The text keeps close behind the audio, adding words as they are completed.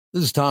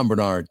This is Tom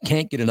Bernard.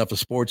 Can't get enough of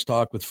sports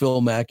talk with Phil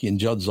Mackey and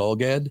Judd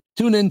Zolgad?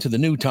 Tune in to the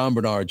new Tom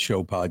Bernard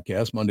Show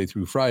podcast Monday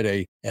through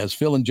Friday as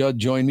Phil and Judd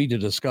join me to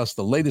discuss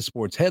the latest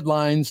sports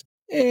headlines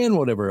and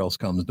whatever else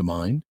comes to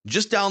mind.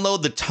 Just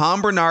download the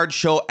Tom Bernard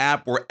Show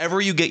app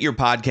wherever you get your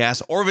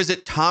podcasts or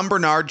visit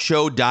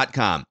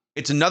tombernardshow.com.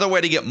 It's another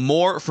way to get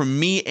more from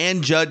me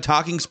and Judd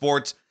talking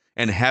sports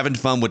and having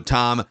fun with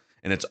Tom,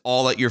 and it's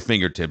all at your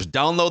fingertips.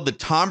 Download the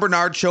Tom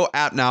Bernard Show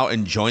app now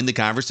and join the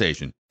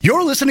conversation.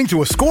 You're listening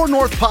to a Score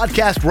North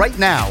podcast right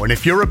now, and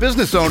if you're a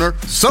business owner,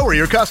 so are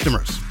your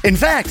customers. In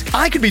fact,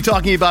 I could be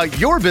talking about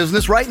your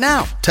business right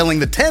now, telling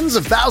the tens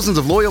of thousands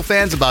of loyal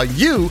fans about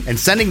you and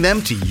sending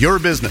them to your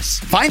business.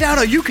 Find out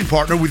how you can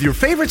partner with your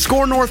favorite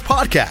Score North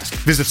podcast.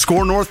 Visit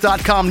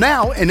scorenorth.com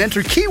now and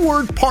enter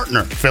keyword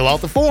partner. Fill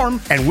out the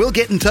form, and we'll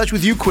get in touch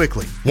with you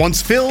quickly.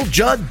 Once Phil,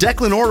 Judd,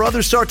 Declan, or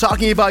others start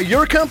talking about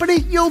your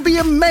company, you'll be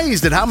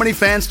amazed at how many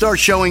fans start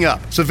showing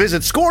up. So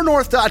visit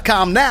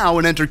scorenorth.com now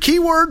and enter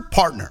keyword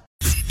partner.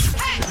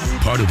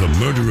 Part of the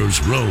murderer's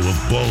row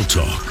of ball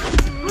talk.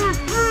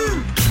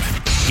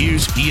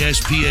 Here's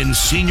ESPN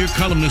senior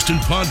columnist and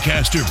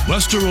podcaster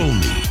Buster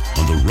Olney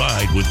on The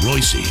Ride with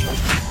Reusse.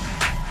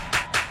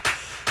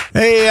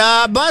 Hey,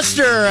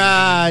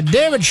 Buster,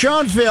 David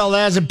Schoenfield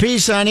has a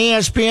piece on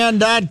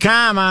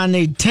ESPN.com on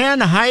the 10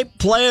 hype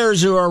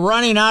players who are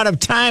running out of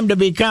time to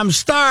become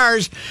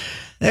stars.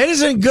 It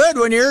isn't good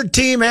when your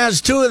team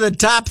has two of the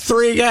top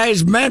three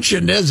guys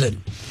mentioned, is it?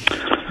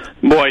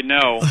 Boy,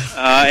 no.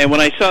 And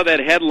when I saw that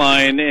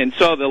headline and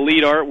saw the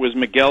lead art was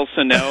Miguel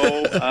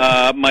Sano,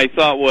 my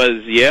thought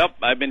was, yep,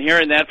 I've been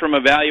hearing that from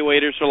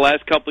evaluators for the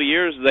last couple of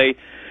years.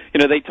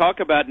 They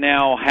talk about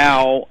now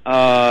how,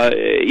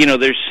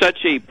 there's such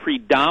a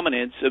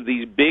predominance of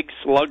these big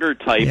slugger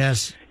types.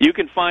 Yes. You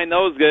can find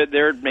those,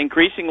 they're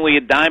increasingly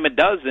a dime a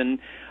dozen.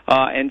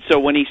 And so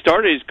when he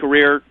started his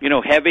career,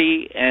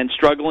 heavy and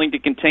struggling to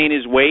contain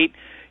his weight,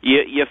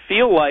 you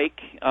feel like,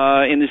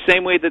 in the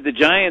same way that the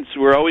Giants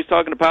were always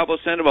talking to Pablo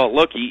Sandoval,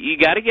 look, you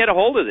got to get a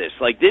hold of this.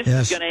 Like, this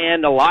is going to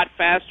end a lot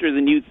faster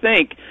than you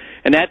think,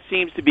 and that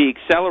seems to be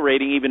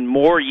accelerating even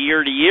more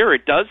year to year.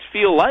 It does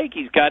feel like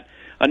he's got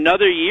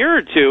another year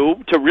or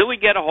two to really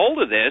get a hold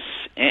of this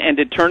and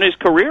to turn his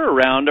career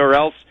around, or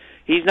else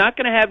he's not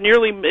going to have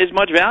nearly as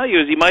much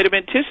value as he might have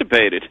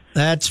anticipated.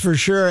 That's for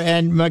sure.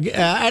 And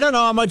I don't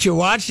know how much you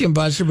watched him,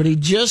 Buster, but he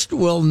just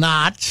will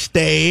not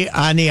stay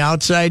on the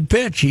outside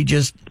pitch. He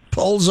just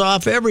pulls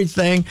off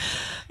everything.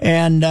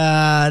 And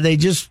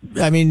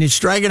he's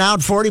striking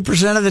out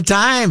 40% of the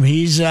time.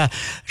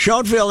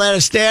 Schoenfield had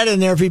a stat in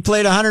there. If he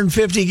played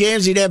 150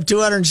 games, he'd have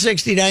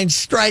 269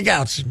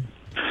 strikeouts.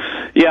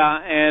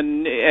 Yeah,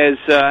 and as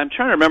I'm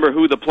trying to remember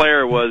who the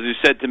player was who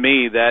said to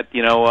me that,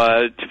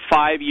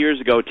 5 years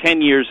ago,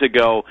 10 years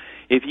ago,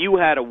 if you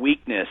had a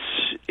weakness,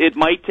 it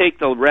might take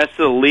the rest of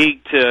the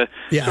league to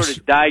sort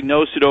of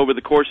diagnose it over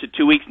the course of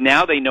 2 weeks.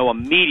 Now they know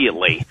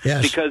immediately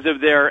because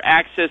of their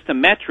access to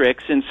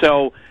metrics. And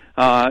so,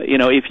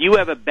 if you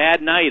have a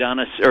bad night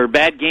or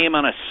bad game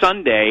on a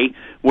Sunday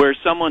where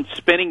someone's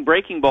spinning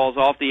breaking balls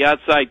off the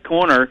outside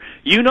corner,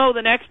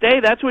 the next day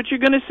that's what you're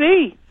going to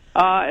see.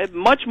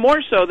 Much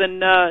more so than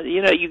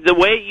the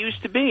way it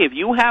used to be. If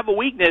you have a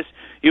weakness,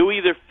 you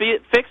either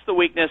fix the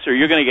weakness or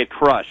you're going to get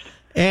crushed.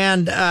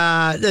 And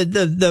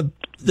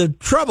the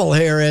trouble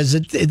here is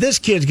that this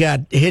kid's got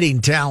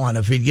hitting talent.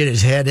 If he'd get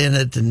his head in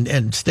it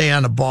and stay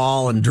on the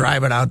ball and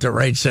drive it out to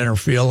right center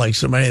field like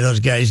so many of those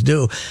guys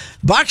do.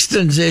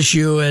 Buxton's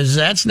issue is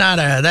that's not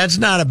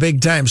a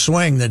big time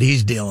swing that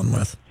he's dealing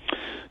with.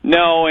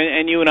 No,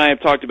 and you and I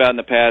have talked about in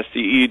the past.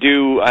 You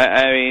do.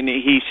 I mean,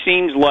 he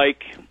seems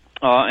like.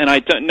 And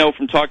I know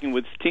from talking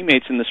with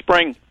teammates in the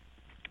spring,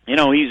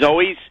 he's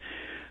always,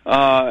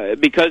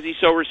 because he's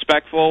so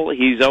respectful,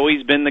 he's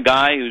always been the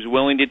guy who's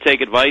willing to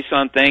take advice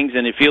on things,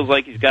 and it feels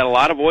like he's got a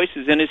lot of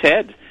voices in his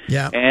head.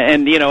 Yeah.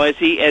 And as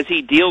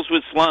he deals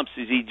with slumps,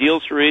 as he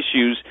deals through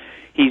issues,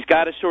 he's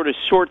got to sort of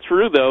sort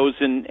through those.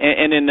 And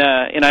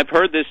I've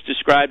heard this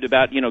described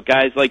about,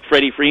 guys like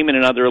Freddie Freeman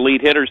and other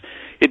elite hitters.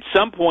 At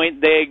some point,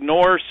 they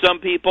ignore some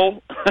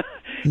people.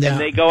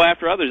 And they go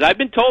after others. I've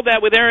been told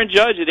that with Aaron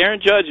Judge. That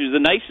Aaron Judge, who's the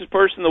nicest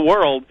person in the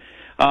world,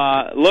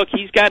 look,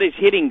 he's got his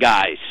hitting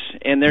guys,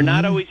 and they're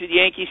not always at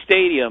Yankee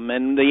Stadium.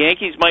 And the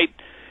Yankees might,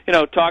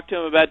 talk to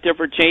him about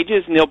different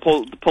changes, and he'll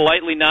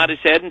politely nod his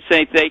head and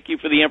say thank you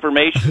for the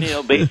information.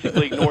 He'll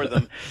basically ignore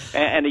them.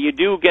 And you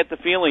do get the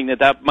feeling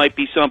that might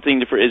be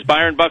something as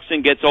Byron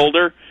Buxton gets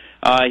older,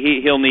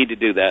 he'll need to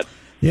do that.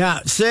 Yeah.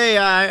 Say,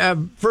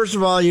 first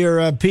of all,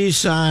 your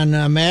piece on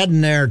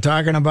Madden there,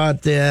 talking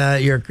about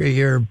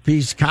your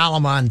piece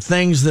column on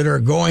things that are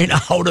going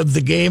out of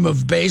the game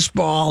of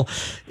baseball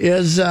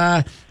is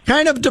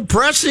kind of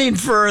depressing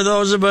for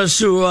those of us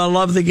who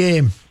love the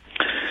game.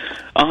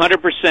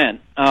 100%,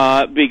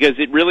 because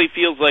it really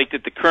feels like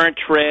that the current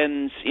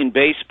trends in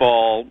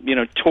baseball,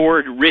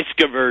 toward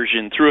risk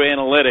aversion through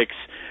analytics,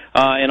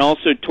 and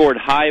also toward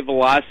high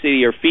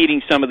velocity are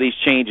feeding some of these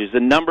changes. The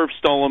number of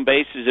stolen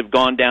bases have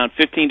gone down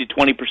 15 to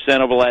 20%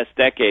 over the last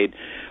decade.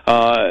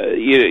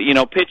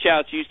 pitch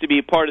outs used to be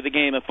a part of the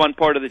game, a fun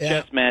part of the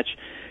chess match.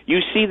 You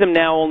see them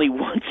now only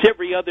once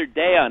every other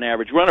day on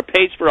average. We're on a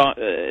pace for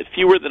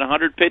fewer than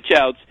 100 pitch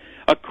outs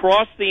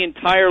across the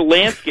entire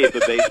landscape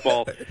of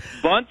baseball.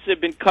 Bunts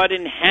have been cut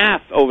in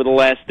half over the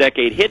last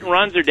decade. Hit and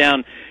runs are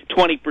down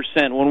 20%.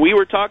 When we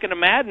were talking to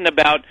Madden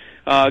about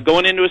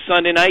going into a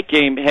Sunday night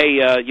game, hey,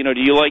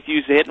 do you like to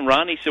use the hit and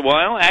run? He said,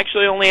 well,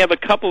 actually I only have a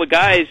couple of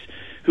guys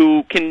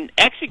who can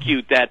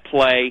execute that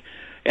play.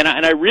 And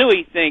I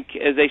really think,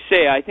 as they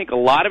say, I think a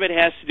lot of it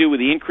has to do with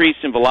the increase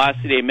in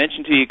velocity. I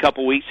mentioned to you a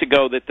couple weeks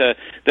ago that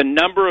the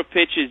number of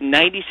pitches,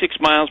 96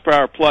 miles per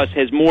hour plus,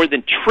 has more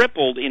than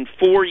tripled in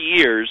 4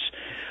 years.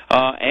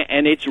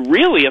 And it's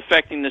really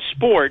affecting the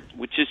sport,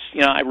 which is,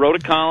 I wrote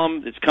a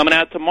column that's coming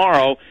out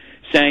tomorrow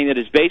saying that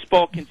as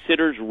baseball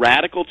considers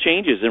radical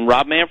changes, and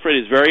Rob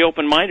Manfred is very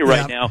open-minded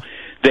right now,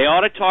 they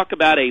ought to talk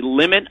about a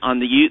limit on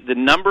the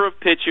number of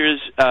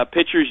pitchers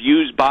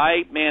used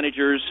by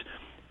managers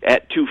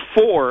to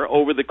 4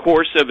 over the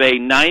course of a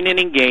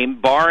 9-inning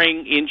game,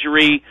 barring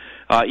injury.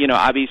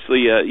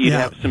 Obviously you'd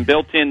have some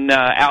built-in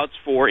outs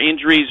for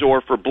injuries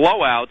or for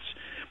blowouts,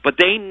 but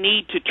they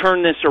need to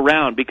turn this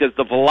around because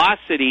the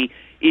velocity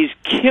is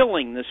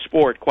killing the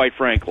sport, quite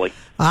frankly.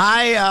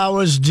 I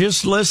was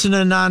just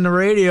listening on the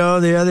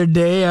radio the other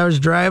day. I was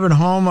driving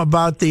home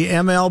about the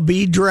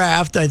MLB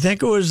draft. I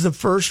think it was the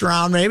first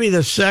round, maybe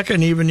the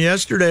second even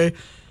yesterday.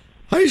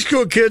 High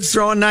school kids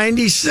throwing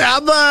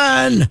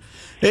 97.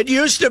 It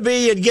used to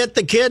be you'd get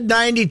the kid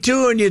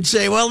 92 and you'd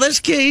say, well, this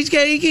kid,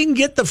 he can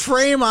get the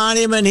frame on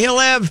him and he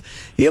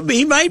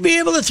might be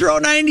able to throw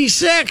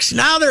 96.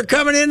 Now they're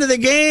coming into the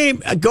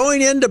game,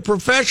 going into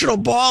professional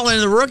ball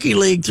in the rookie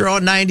league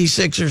throwing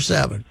 96 or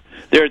 7.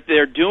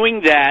 They're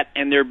doing that,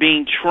 and they're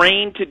being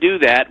trained to do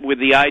that with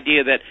the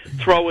idea that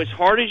throw as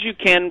hard as you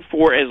can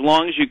for as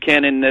long as you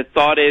can, and the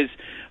thought is,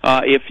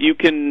 if you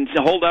can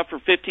hold up for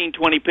 15,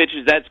 20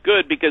 pitches, that's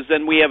good, because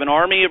then we have an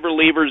army of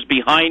relievers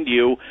behind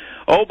you.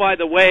 Oh, by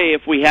the way,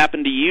 if we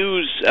happen to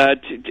use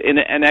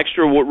an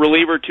extra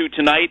reliever or two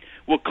tonight,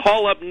 we'll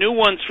call up new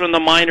ones from the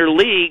minor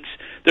leagues.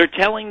 They're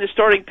telling the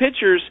starting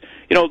pitchers,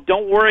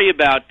 don't worry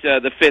about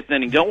the 5th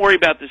inning. Don't worry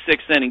about the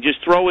 6th inning.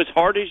 Just throw as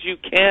hard as you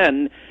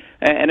can.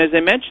 And as I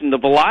mentioned, the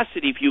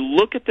velocity, if you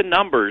look at the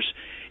numbers,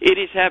 it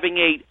is having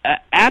a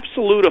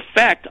absolute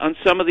effect on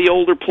some of the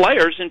older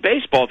players in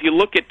baseball. If you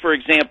look at, for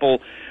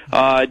example,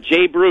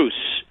 Jay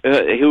Bruce,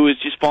 who has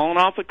just fallen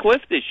off a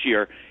cliff this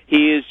year,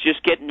 he is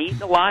just getting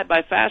eaten alive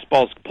by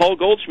fastballs. Paul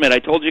Goldschmidt, I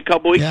told you a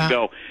couple weeks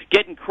ago,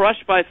 getting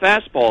crushed by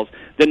fastballs.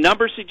 The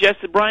numbers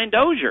suggest that Brian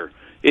Dozier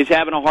is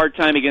having a hard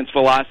time against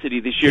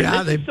velocity this year.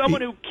 This is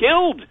someone who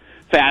killed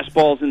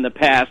fastballs in the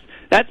past.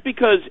 That's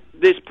because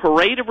this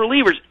parade of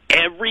relievers,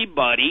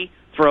 everybody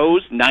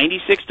throws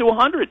 96 to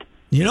 100.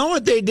 You know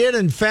what they did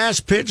in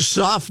fast-pitch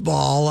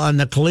softball on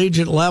the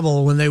collegiate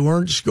level when they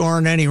weren't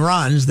scoring any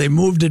runs? They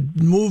moved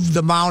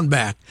the mound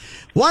back.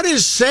 What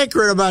is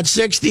sacred about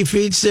 60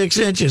 feet 6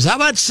 inches? How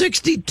about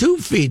 62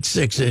 feet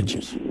 6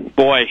 inches?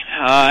 Boy,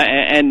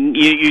 and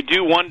you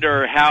do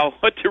wonder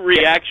what the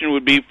reaction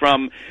would be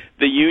from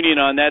the union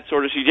on that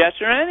sort of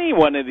suggestion, or any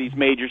one of these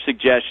major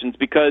suggestions,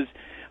 because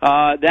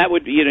that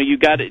would be, you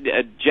got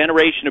a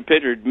generation of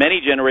pitchers,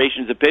 many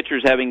generations of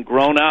pitchers having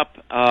grown up,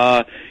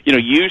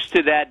 used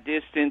to that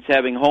distance,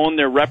 having honed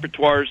their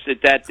repertoires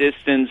at that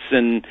distance,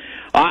 and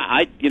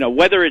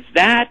whether it's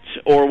that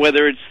or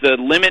whether it's the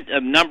limit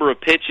of number of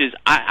pitches,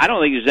 I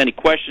don't think there's any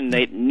question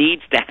that it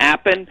needs to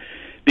happen,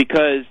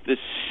 because the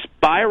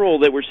spiral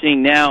that we're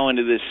seeing now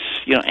into this,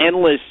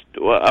 endless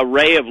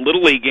array of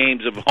Little League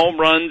games of home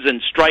runs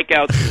and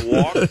strikeouts and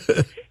walks,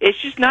 it's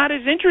just not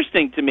as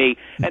interesting to me.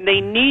 And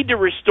they need to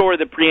restore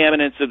the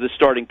preeminence of the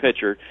starting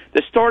pitcher.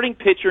 The starting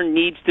pitcher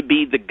needs to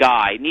be the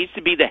guy, needs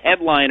to be the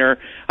headliner,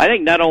 I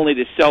think not only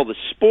to sell the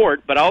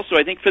sport, but also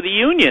I think for the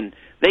union.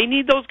 They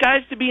need those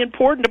guys to be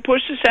important to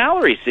push the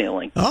salary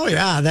ceiling. Oh,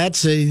 yeah.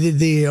 That's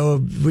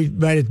we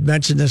might have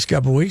mentioned this a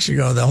couple of weeks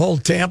ago. The whole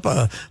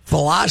Tampa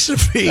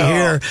philosophy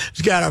here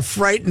has got to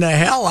frighten the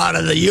hell out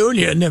of the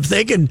union. If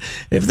they can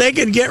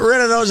get rid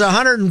of those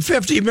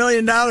 $150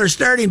 million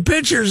starting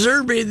pitchers,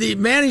 the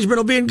management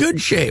will be in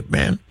good shape,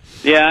 man.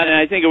 Yeah, and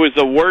I think it was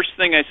the worst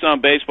thing I saw in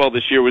baseball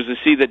this year was to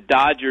see the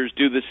Dodgers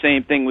do the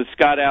same thing with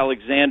Scott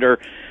Alexander,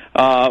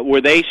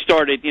 where they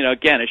started,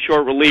 again, a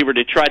short reliever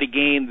to try to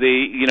gain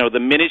the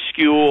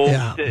minuscule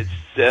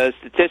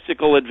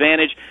statistical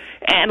advantage.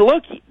 And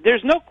look,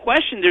 there's no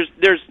question.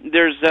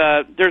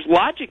 There's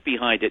logic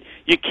behind it.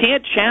 You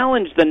can't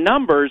challenge the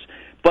numbers,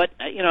 but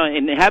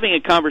in having a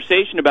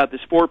conversation about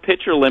this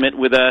 4-pitcher limit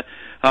with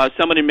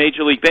someone in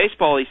Major League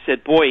Baseball, he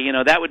said, "Boy,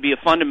 that would be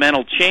a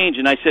fundamental change."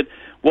 And I said,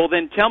 well,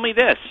 then tell me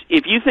this.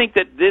 If you think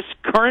that this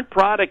current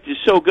product is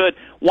so good,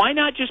 why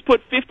not just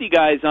put 50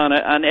 guys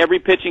on every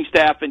pitching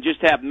staff and just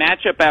have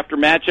matchup after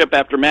matchup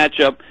after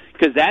matchup?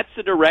 Because that's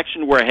the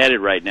direction we're headed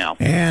right now.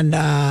 And,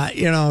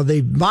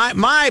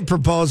 my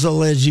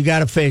proposal is you got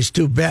to face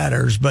 2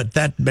 batters, but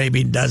that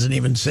maybe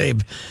doesn't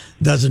save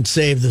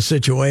the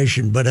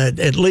situation. But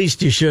at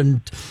least you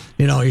shouldn't,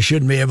 he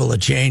shouldn't be able to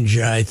change.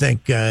 I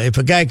think if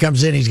a guy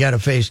comes in, he's got to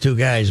face two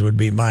guys would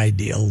be my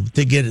deal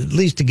to get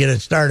it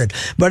started.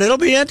 But it'll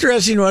be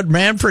interesting what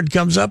Manfred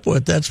comes up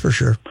with. That's for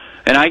sure.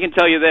 And I can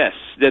tell you this,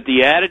 that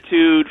the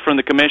attitude from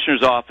the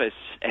commissioner's office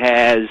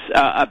has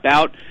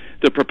about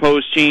the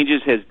proposed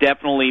changes has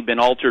definitely been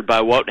altered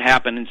by what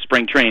happened in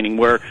spring training,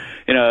 where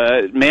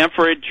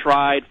Manfred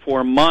tried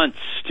for months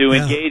to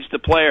engage the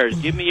players.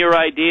 Give me your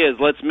ideas.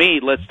 Let's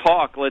meet. Let's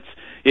talk.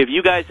 If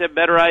you guys have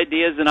better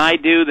ideas than I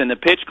do, than the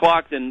pitch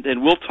clock, then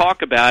we'll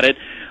talk about it.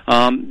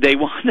 They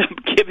wound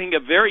up giving a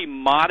very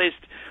modest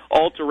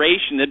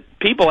alteration that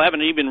people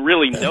haven't even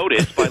really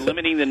noticed by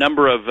limiting the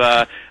number of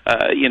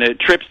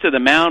trips to the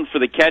mound for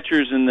the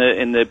catchers and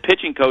the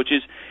pitching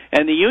coaches.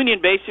 And the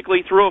union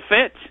basically threw a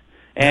fit.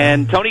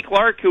 And Tony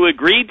Clark, who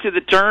agreed to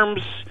the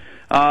terms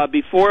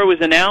before it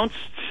was announced,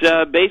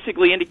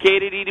 basically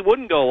indicated he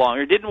wouldn't go along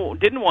or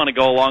didn't want to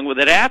go along with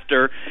it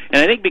after.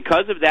 And I think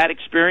because of that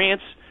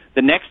experience,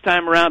 the next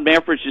time around,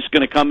 Manfred's just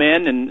going to come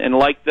in and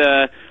like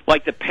the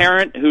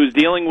parent who's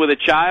dealing with a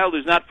child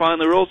who's not following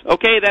the rules.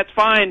 Okay, that's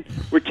fine.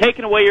 We're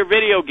taking away your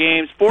video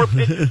games, 4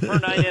 pitches per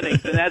 9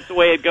 innings, and that's the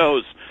way it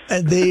goes.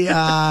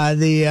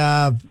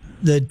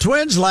 The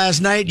Twins last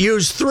night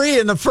used 3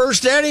 in the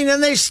first inning,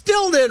 and they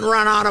still didn't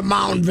run out of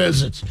mound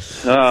visits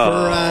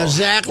for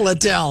Zach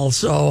Littell.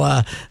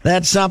 So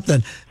that's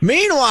something.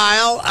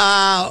 Meanwhile,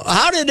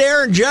 how did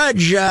Aaron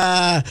Judge,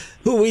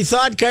 who we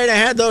thought kind of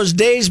had those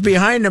days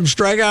behind him,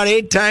 strike out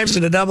 8 times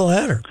in a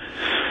doubleheader?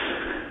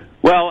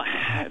 Well,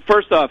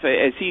 first off,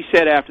 as he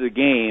said after the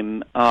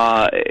game,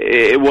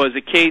 it was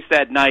a case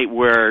that night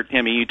where,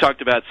 you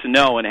talked about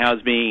Sano and how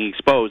he's being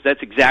exposed.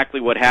 That's exactly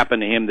what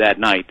happened to him that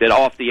night. That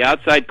off the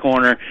outside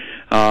corner,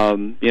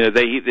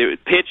 they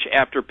pitch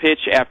after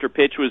pitch after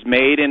pitch was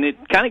made, and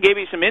it kind of gave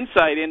you some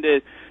insight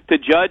into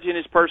Judge and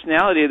his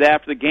personality. That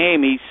after the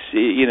game,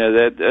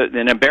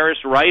 an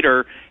embarrassed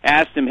writer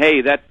asked him,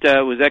 "Hey,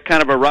 was that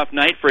kind of a rough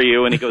night for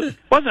you?" And he goes, "It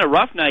wasn't a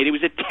rough night. It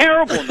was a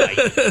terrible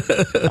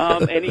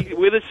night." And he,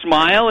 with a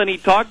smile, and he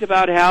talked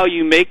about how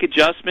you make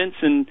adjustments.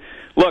 And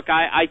look,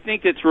 I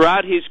think that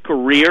throughout his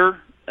career,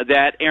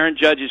 that Aaron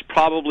Judge is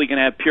probably going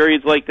to have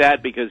periods like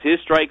that because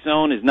his strike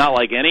zone is not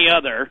like any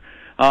other,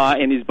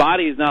 and his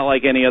body is not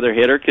like any other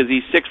hitter because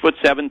he's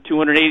 6'7",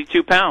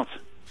 282 pounds.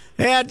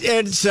 And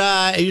it's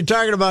you're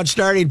talking about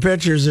starting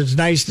pitchers. It's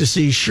nice to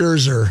see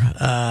Scherzer.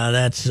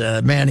 That's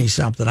he's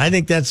something. I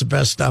think that's the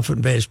best stuff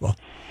in baseball.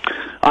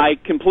 I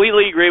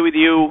completely agree with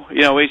you.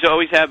 We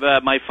always have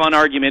my fun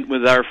argument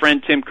with our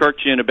friend Tim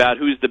Kirkjian about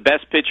who's the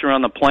best pitcher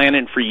on the planet.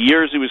 And for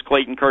years it was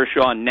Clayton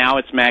Kershaw, and now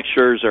it's Max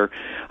Scherzer.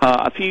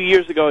 A few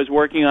years ago I was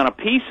working on a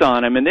piece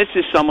on him, and this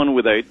is someone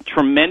with a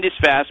tremendous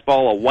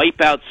fastball, a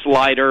wipeout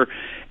slider,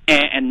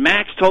 and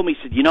Max told me, he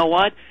said, "You know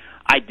what?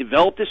 I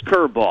developed this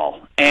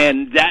curveball,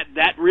 and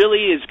that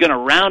really is going to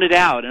round it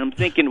out." And I'm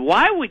thinking,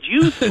 why would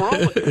you throw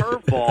a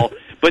curveball?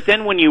 But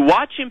then when you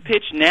watch him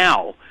pitch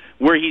now,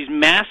 where he's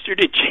mastered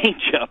a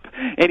changeup,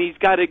 and he's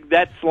got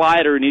that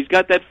slider, and he's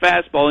got that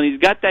fastball, and he's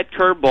got that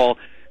curveball,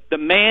 the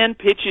man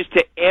pitches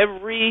to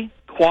every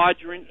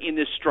quadrant in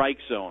the strike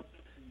zone.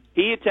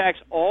 He attacks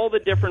all the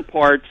different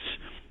parts,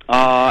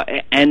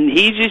 and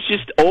he's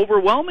just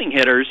overwhelming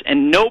hitters,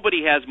 and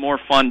nobody has more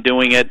fun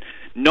doing it.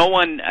 No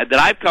one that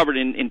I've covered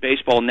in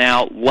baseball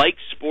now likes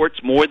sports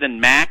more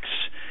than Max,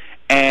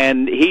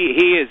 and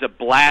he is a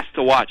blast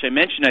to watch. I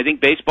mentioned I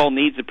think baseball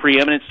needs the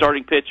preeminent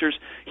starting pitchers.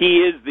 He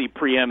is the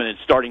preeminent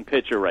starting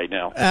pitcher right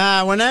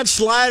now. When that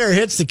slider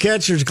hits the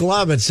catcher's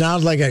glove, it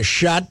sounds like a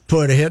shot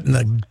put hitting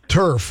the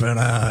turf on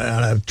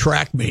a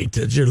track meet.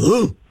 It's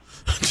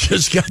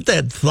just got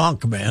that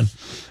thunk, man.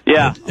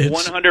 Yeah,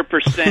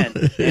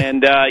 100%.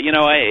 And,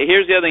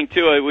 here's the other thing,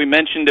 too. We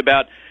mentioned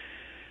about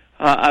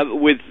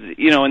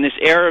in this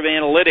era of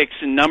analytics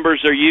and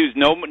numbers are used.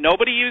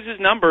 Nobody uses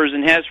numbers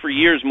and has for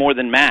years more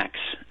than Max.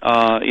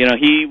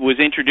 He was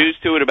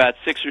introduced to it about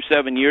 6 or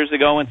 7 years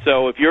ago, and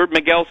so if you're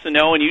Miguel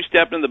Sano and you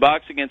step into the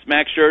box against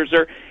Max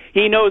Scherzer,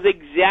 he knows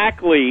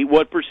exactly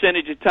what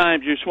percentage of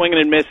times you're swinging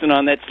and missing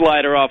on that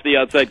slider off the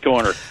outside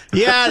corner.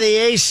 Yeah,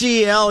 the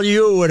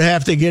ACLU would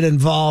have to get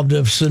involved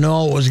if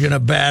Sano was going to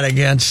bat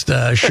against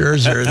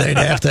Scherzer.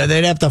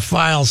 They'd have to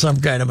file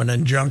some kind of an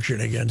injunction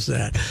against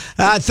that.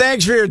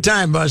 Thanks for your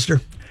time,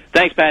 Buster.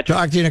 Thanks, Patrick.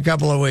 Talk to you in a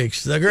couple of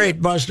weeks. The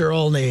great Buster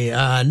Olney.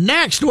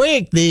 Next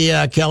week,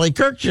 the Kelly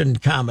Kirkjian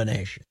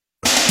combination.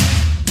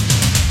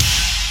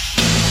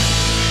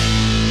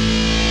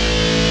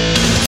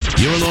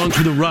 You're along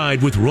for the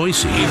ride with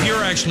Reusse. If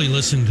you're actually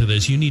listening to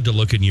this, you need to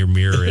look in your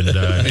mirror and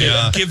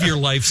give your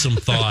life some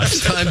thought. It's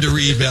time to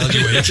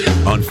reevaluate.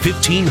 On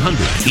 1500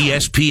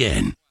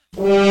 ESPN.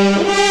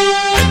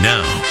 And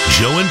now,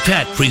 Joe and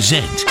Pat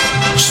present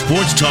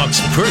Sports Talk's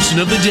Person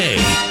of the Day.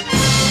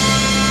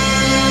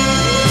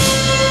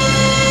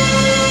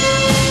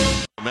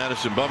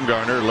 Madison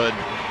Bumgarner led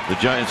the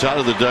Giants out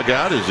of the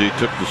dugout as he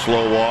took the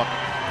slow walk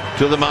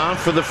to the mound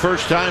for the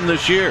first time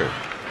this year.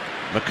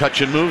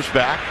 McCutchen moves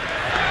back.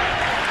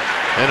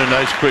 And a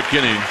nice quick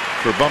inning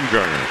for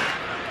Bumgarner.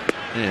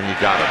 And he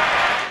got him.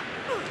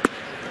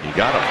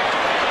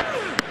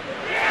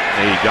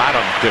 He got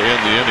him to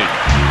end the inning.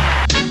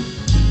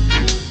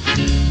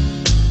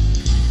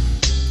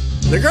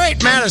 The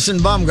great Madison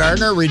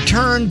Bumgarner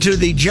returned to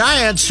the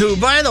Giants, who,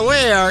 by the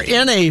way, are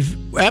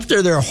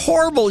after their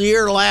horrible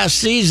year last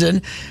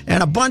season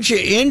and a bunch of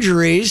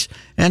injuries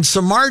and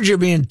Samardzija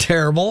being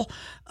terrible,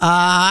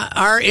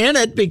 are in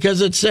it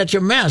because it's such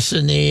a mess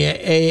in the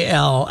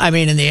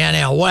in the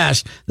NL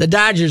West. The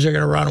Dodgers are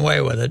going to run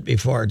away with it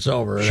before it's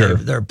over. Sure.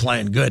 They're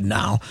playing good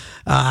now.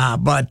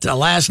 But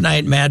last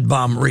night, Mad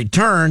Bum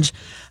returns.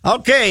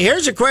 Okay,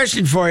 here's a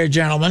question for you,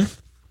 gentlemen.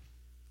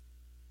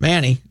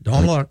 Manny,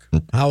 don't look.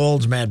 How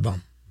old's Mad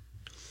Bum?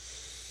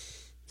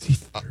 Is he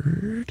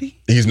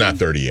 30? He's not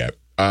 30 yet.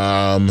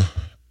 I'm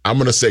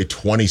going to say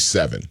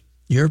 27.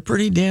 You're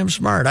pretty damn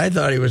smart. I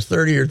thought he was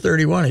 30 or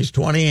 31. He's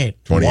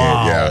 28. 28,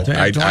 yeah.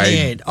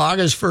 28.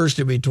 August 1st,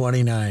 he'll be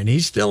 29.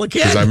 He's still a kid.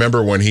 Because I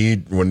remember when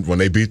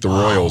they beat the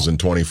Royals in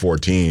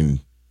 2014,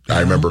 I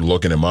remember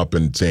looking him up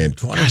and saying,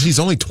 gosh, he's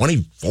only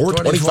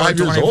 25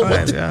 years old.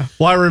 Yeah.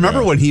 Well, I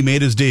remember when he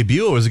made his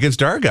debut, it was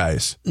against our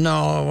guys.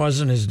 No, it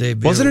wasn't his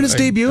debut. Wasn't it his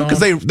debut?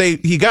 Because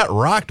he got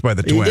rocked by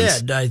the Twins. He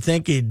did. I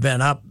think he'd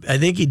been up. I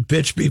think he'd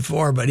pitched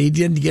before, but he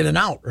didn't get an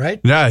out, right?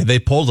 Yeah, they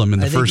pulled him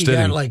in the first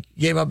inning.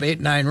 Gave up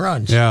 8-9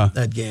 runs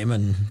that game,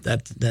 and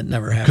that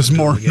never happened. Because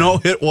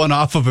Morneau hit one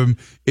off of him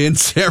in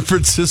San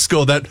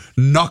Francisco that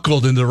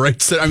knuckled into the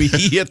right side. I mean,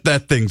 he hit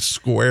that thing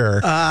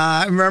square.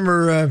 I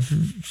remember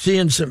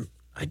seeing some.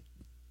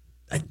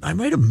 I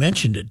might have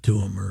mentioned it to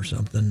him or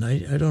something.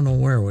 I don't know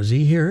where. Was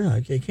he here?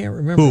 I can't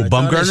remember. Who, I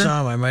thought Bumgarner? I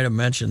saw him. I might have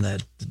mentioned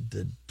that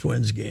the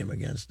Twins game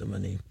against him.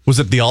 And was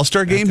it the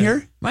All-Star game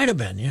here? Might have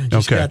been, yeah.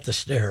 Just got the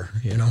stare,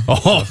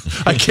 Oh,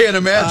 I can't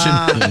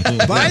imagine.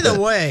 By the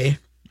way,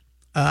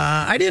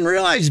 I didn't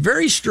realize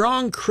very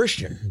strong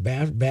Christian,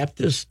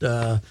 Baptist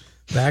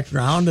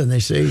background, and they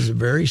say he's a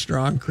very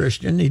strong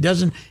Christian. He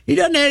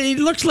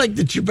looks like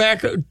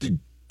the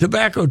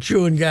tobacco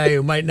chewing guy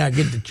who might not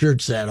get to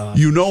church that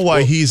often. You know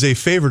why he's a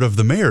favorite of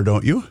the mayor,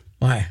 don't you?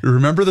 Why?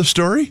 Remember the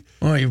story?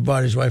 Oh, you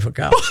bought his wife a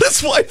cow. Bought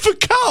his wife a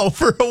cow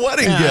for a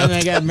wedding gift. And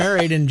they got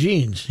married in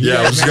jeans.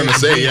 I was going to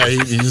say,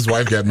 his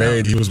wife got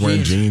married. He was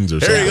wearing jeans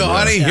or something. There you go,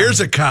 honey. Yeah. Here's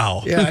a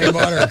cow. Yeah, he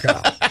bought her a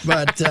cow.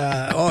 But,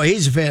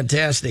 he's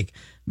fantastic.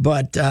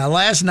 But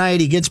last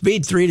night he gets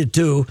beat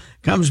 3-2,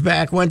 comes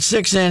back, went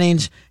 6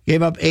 innings,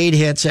 gave up 8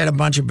 hits, had a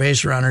bunch of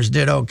base runners,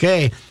 did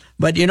okay.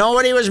 But you know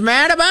what he was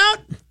mad about?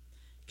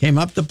 Came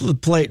up the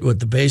plate with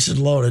the bases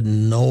loaded,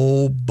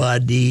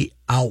 nobody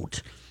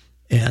out.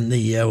 And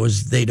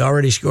they'd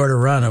already scored a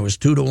run. It was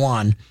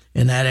 2-1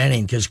 in that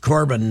inning because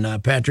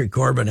Patrick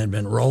Corbin had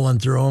been rolling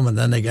through him, and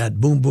then they got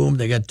boom.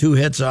 They got 2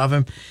 hits off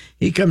him.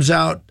 He comes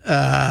out,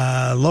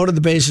 loaded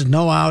the bases,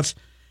 no outs,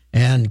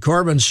 and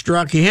Corbin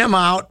struck him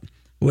out,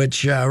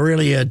 which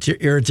really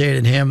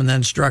irritated him, and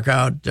then struck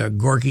out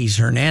Gorky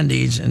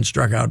Hernandez and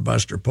struck out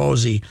Buster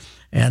Posey.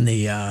 And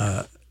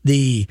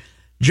the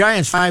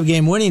Giants'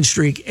 5-game winning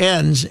streak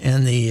ends,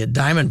 and the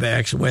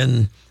Diamondbacks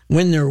win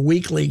their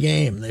weekly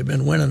game. They've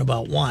been winning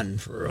about one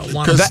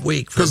a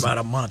week for about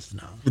a month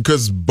now.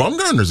 Because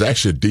Bumgarner's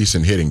actually a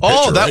decent hitting pitcher.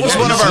 Oh, that was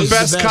one of our He's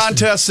best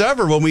contests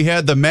ever when we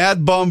had the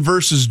Mad Bum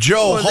versus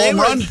Joe home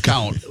run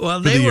count. Well,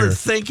 they were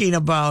thinking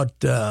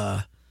about.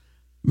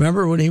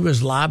 Remember when he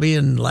was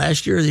lobbying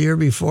last year or the year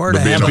before to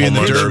have in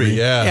the Derby?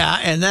 Yeah. Yeah,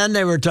 and then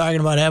they were talking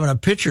about having a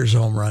pitcher's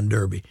home run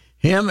derby.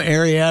 Him,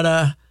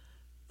 Arrieta,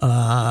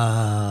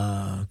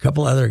 a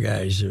couple other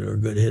guys who are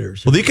good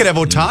hitters. Well, they could have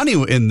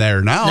Ohtani in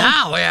there now.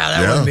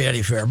 That wouldn't be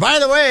any fair. By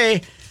the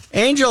way,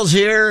 Angels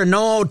here,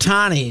 no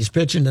Ohtani. He's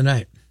pitching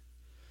tonight.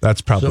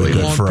 That's probably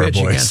good for our pitch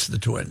boys. Against the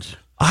Twins.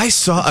 I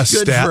saw a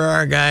stat. Good for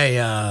our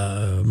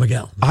guy,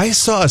 Miguel. I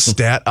saw a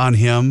stat on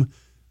him.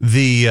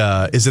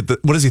 What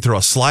does he throw?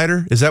 A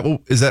slider? Is that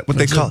what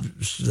they call it?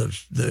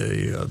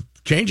 The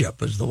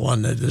changeup is the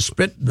one that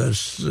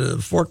the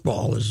fork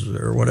ball is,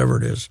 or whatever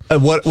it is.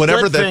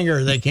 Whatever that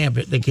finger they can't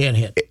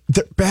hit.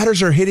 The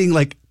batters are hitting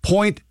like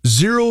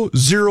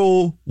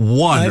 .001.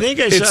 I think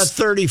I saw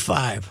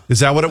 35. Is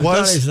that what it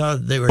was? I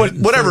thought they were. But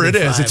whatever it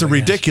is, it's a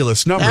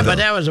ridiculous number. But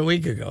that was a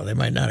week ago. They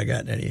might not have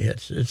gotten any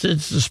hits. It's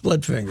the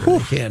split finger they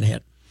can't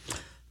hit.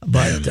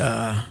 But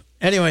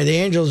anyway, the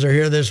Angels are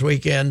here this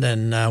weekend,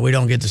 and we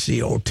don't get to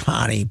see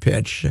Ohtani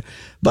pitch,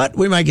 but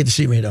we might get to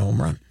see him hit a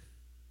home run.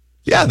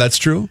 Yeah, that's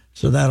true.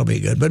 So that'll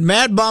be good. But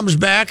Mad Bum's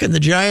back, and the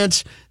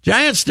Giants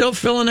still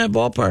filling that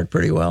ballpark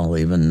pretty well.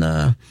 Even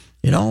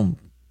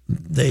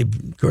they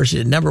of course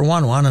they never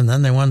won one, and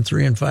then they won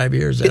 3 in 5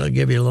 years. That'll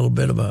give you a little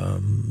bit of a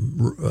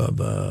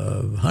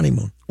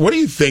honeymoon. What do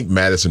you think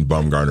Madison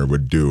Bumgarner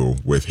would do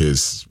with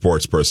his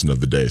Sports Person of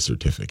the Day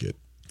certificate?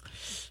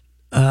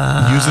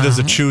 Use it as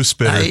a chew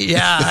spitter.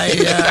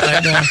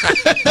 I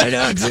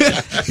know.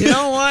 You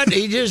know what?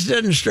 He just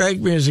doesn't strike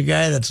me as a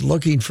guy that's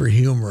looking for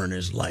humor in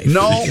his life.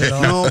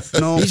 No.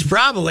 He's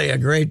probably a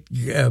great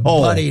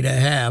buddy to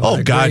have.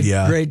 Oh, God,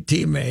 great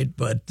teammate.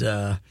 But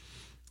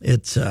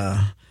it's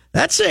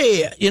that's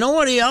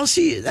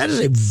that is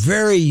a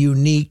very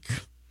unique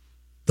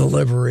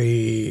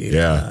delivery.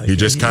 Yeah, he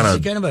just he's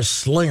kind of a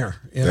slinger.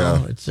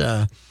 It's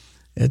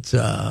It's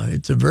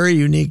a very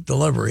unique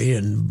delivery,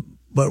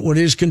 but when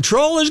his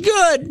control is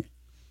good,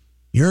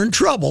 you're in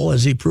trouble,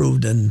 as he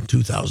proved in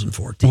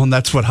 2014. Well, and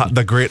that's what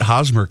the great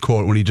Hosmer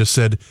quote when he just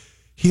said,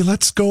 he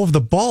lets go of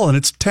the ball and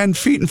it's 10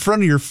 feet in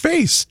front of your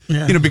face.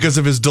 Yeah. Because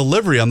of his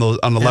delivery on the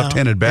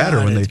left-handed batter.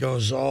 God, when it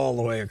goes all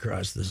the way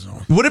across the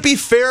zone. Would it be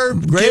fair?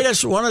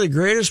 One of the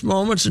greatest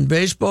moments in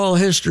baseball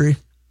history.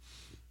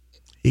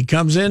 He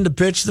comes in to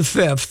pitch the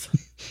fifth,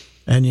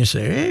 and you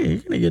say, hey, you're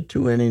going to get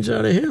 2 innings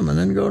out of him, and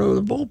then go to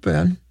the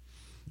bullpen.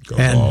 Go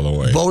all the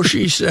way.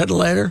 Boshi said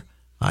later,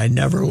 I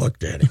never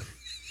looked at him.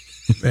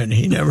 And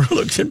he never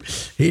looked at him.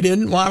 He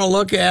didn't want to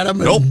look at him.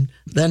 Nope.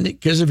 Then,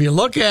 because if you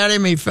look at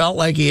him, he felt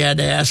like he had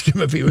to ask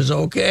him if he was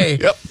okay.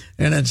 Yep.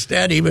 And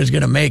instead, he was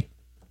going to make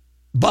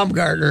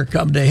Bumgarner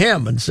come to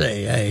him and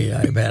say, hey,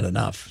 I've had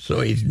enough.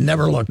 So he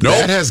never looked at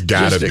him. That has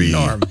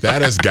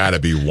got to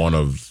be one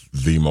of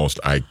the most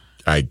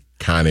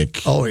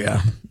iconic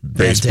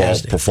baseball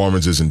Fantastic.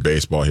 Performances in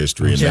baseball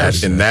history. In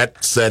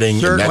that setting,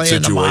 certainly in that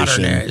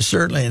situation.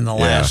 Certainly in the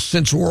last,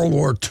 since World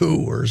War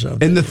II or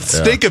something. And the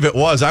stink of it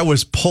was, I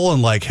was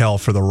pulling like hell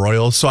for the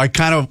Royals, so I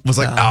kind of was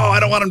like, I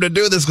don't want them to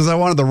do this because I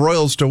wanted the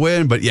Royals to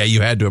win. But yeah,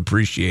 you had to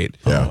appreciate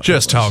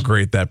just how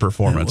great that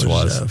performance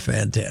was.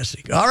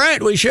 Fantastic. All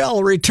right, we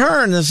shall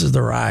return. This is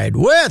The Ride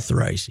with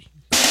Reusse.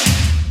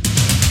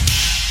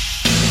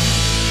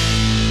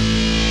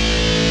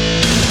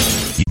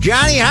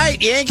 Johnny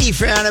Height, Yankee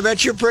fan, I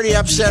bet you're pretty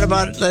upset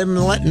about them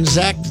letting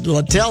Zach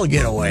Littell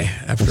get away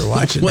after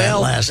watching that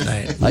last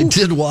night. I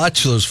did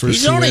watch those first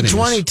He's two only innings.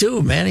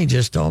 22, man. He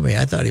just told me.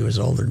 I thought he was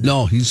older.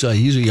 No, he's a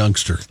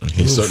youngster.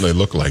 He certainly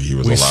looked like he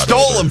was a lot older.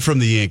 We stole him from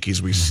the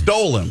Yankees. We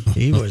stole him.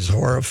 He was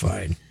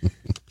horrified.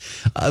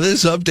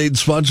 This update is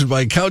sponsored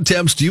by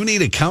Accountemps. Do you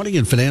need accounting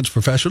and finance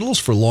professionals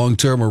for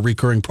long-term or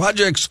recurring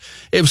projects?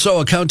 If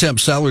so, Accountemps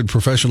salaried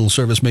professional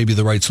service may be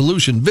the right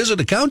solution. Visit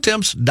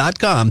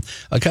accountemps.com.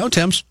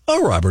 Accountemps, a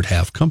Robert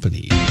Half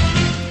company.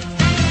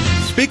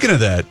 Speaking of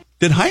that,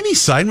 did Heine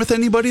sign with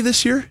anybody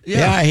this year?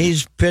 Yeah,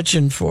 he's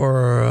pitching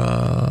for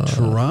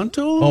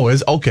Toronto. Oh,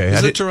 is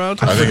it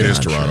Toronto? I think it is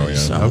Toronto,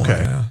 yeah.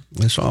 Okay.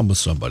 I saw him with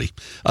somebody.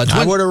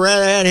 I would have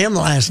rather had him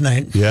last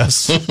night.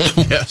 Yes.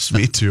 Yes,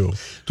 me too.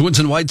 Twins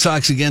and White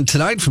Sox again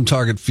tonight from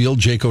Target Field.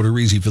 Jake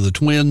Odorizzi for the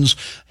Twins.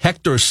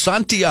 Hector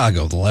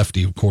Santiago, the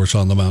lefty, of course,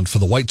 on the mound for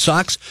the White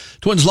Sox.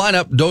 Twins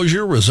lineup,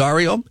 Dozier,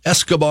 Rosario,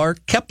 Escobar,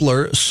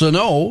 Kepler,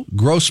 Sano,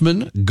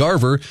 Grossman,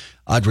 Garver,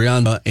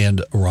 Adriana,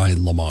 and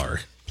Ryan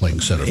Lamar playing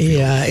center field.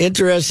 Yeah,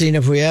 interesting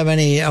if we have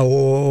any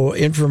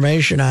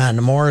information on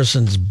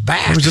Morrison's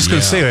back. I was just going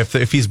to say,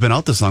 if he's been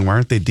out this long, why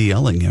aren't they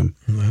DLing him?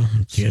 Well,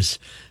 yes.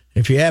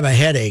 If you have a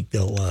headache,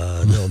 they'll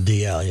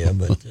DL you.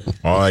 But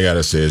all I got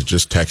to say is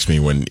just text me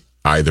when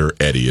either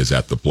Eddie is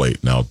at the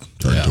plate, and I'll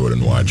turn to it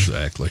and watch.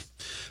 Exactly.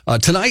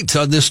 Tonight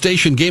on this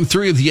station, Game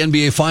 3 of the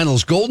NBA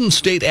Finals. Golden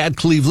State at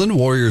Cleveland.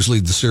 Warriors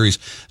lead the series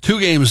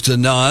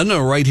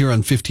 2-0. Right here on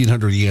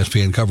 1500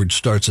 ESPN. Coverage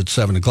starts at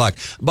 7 o'clock.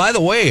 By the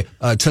way,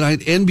 tonight,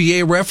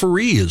 NBA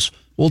referees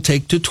will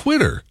take to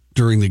Twitter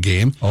during the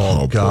game.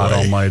 Oh God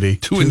Almighty.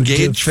 To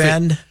engage.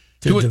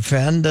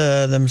 defend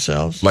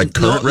themselves? Like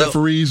current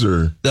referees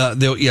or?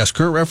 Yes,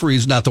 current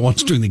referees, not the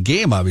ones during the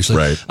game, obviously.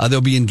 Right.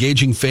 They'll be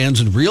engaging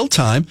fans in real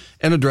time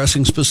and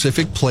addressing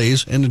specific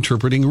plays and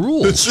interpreting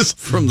rules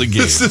from the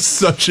game. This is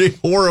such a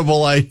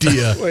horrible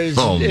idea.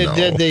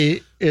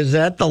 Is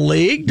that the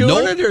league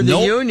doing it or the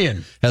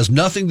union? Has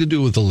nothing to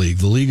do with the league.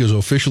 The league is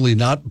officially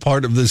not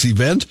part of this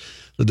event.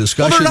 The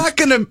discussion. Well, they're not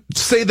going to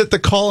say that the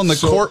call in the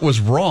court was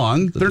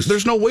wrong.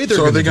 There's no way they're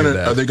going to do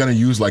that. Are they going to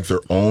use like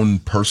their own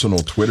personal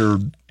Twitter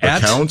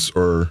accounts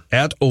or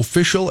at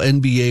official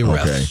NBA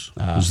refs?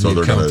 Okay, so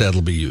the account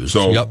that'll be used.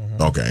 So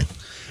okay,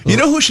 you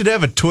know who should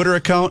have a Twitter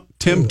account?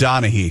 Tim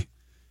Donaghy.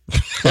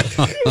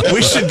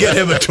 We should get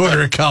him a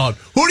Twitter account.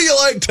 Who do you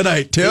like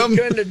tonight, Tim? He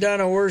couldn't have done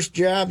a worse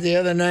job the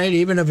other night,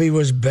 even if he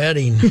was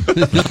betting.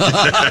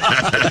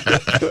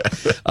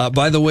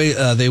 By the way,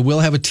 they will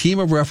have a team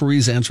of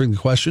referees answering the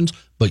questions,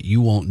 but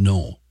you won't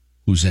know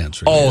who's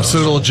answering. Oh, so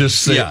it'll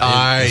just say,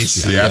 I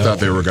thought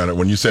they were going to,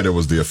 when you said it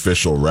was the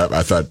official rep,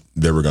 I thought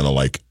they were going to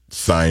like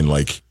sign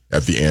like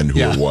at the end who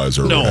it was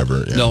or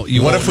whatever. Yeah. No,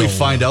 what if we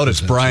find out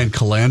it's Brian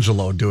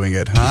Colangelo doing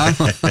it, huh?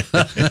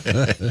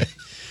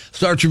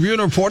 Star Tribune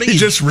reporting. He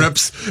just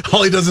rips.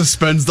 All he does is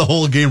spends the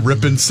whole game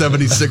ripping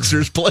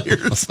 76ers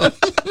players.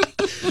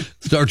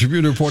 Star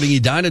Tribune reporting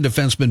Edina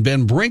defenseman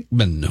Ben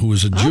Brinkman, who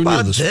was a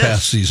junior this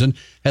past season,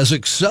 has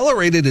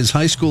accelerated his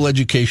high school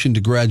education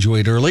to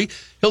graduate early.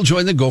 He'll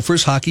join the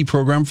Gophers hockey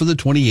program for the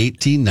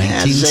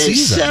 2018-19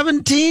 season.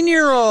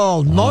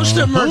 17-year-old. Most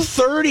of them are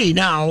 30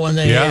 now when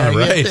they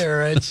get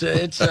there. It's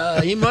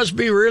he must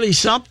be really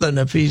something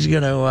if he's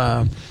going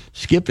to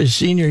skip his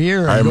senior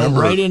year and go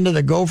right into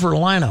the Gopher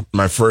lineup.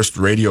 My first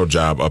radio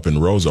job up in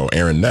Roseau,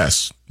 Aaron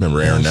Ness.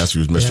 Remember Aaron Ness? He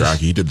was Mr.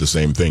 Hockey. He did the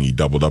same thing. He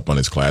doubled up on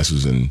his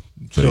classes and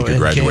so he could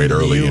graduate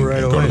early and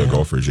go to the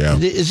Gophers. Yeah.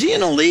 Is he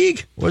in a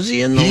league? Was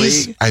he in the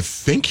league? I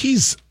think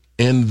he's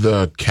in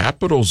the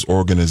Capitals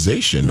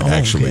organization,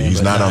 actually.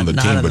 He's not on the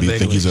team, but I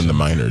think he's in the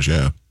minors,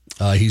 yeah.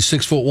 He's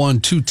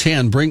 6'1",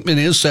 210. Brinkman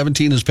is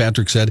 17, as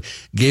Patrick said.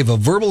 Gave a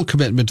verbal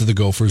commitment to the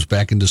Gophers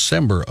back in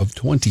December of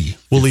 20.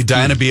 Will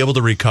Edina be able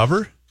to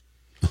recover?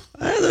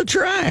 They'll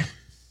try.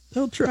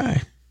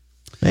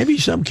 Maybe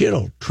some kid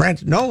will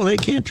No, they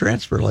can't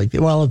transfer like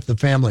that. Well, if the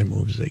family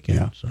moves, they can.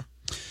 Yeah. So.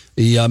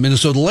 The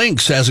Minnesota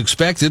Lynx, as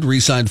expected,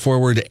 re-signed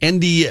forward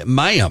Endy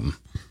Mayam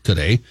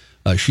today.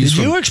 Did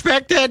you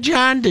expect that,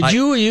 John? Did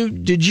you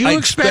expect that? I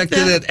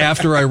expected it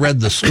after I read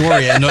the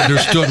story and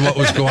understood what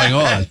was going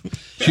on.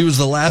 She was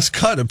the last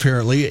cut,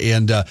 apparently,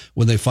 and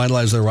when they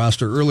finalized their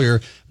roster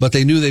earlier, but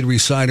they knew they'd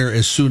re-sign her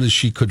as soon as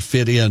she could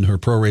fit in her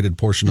prorated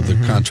portion of the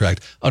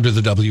contract under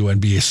the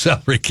WNBA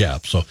salary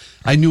cap. So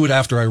I knew it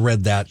after I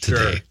read that today.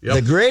 Sure. Yep.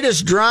 The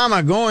greatest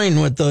drama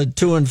going with the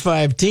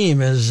 2-5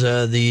 team is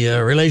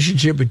the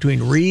relationship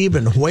between Reeb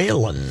and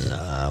Whalen.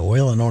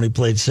 Whalen only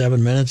played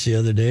 7 minutes the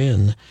other day,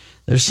 and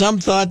there's some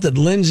thought that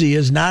Lindsay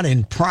is not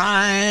in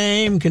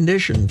prime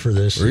condition for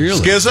this. Really?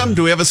 Schism?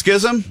 Do we have a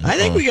schism? I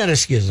think we got a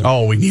schism.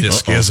 Oh, we need a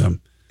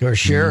schism. Of course,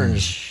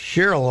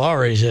 Cheryl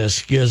always has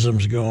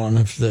schisms going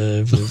if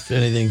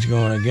anything's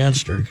going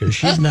against her, because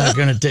she's not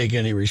going to take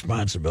any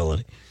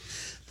responsibility.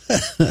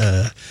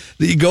 The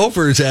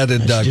Gophers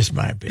added. That's just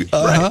my opinion.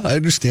 Right. I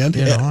understand.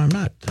 I'm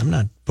not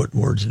putting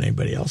words in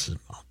anybody else's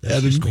mouth.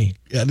 That's just me.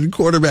 Added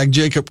quarterback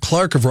Jacob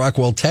Clark of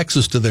Rockwell,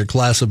 Texas, to their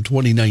class of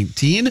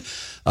 2019.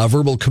 A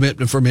verbal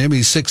commitment from him.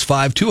 He's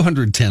 6'5",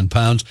 210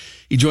 pounds.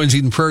 He joins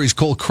Eden Prairie's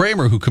Cole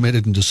Kramer, who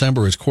committed in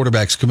December as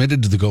quarterbacks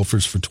committed to the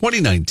Gophers for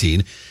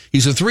 2019.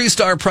 He's a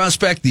 3-star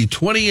prospect, the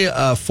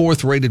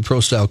 24th rated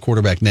pro-style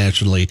quarterback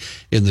nationally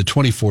in the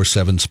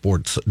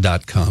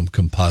 247sports.com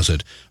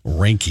composite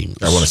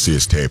rankings. I want to see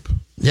his tape.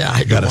 Yeah,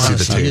 I got to see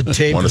the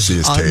tape. I want to see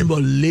his tape.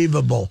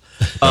 Unbelievable.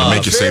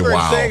 Make you say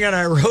wow. Favorite thing, and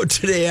I wrote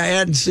today, I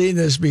hadn't seen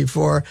this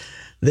before.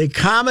 The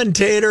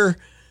commentator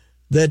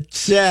that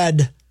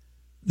said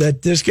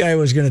that this guy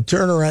was going to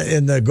turn around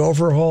in the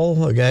Gopher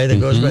Hole, a guy that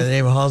goes by the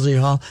name of Halsey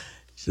Hall,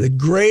 the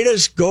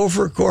greatest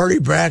Gopher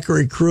quarterback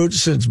recruit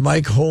since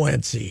Mike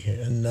Hoency,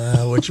 and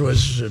which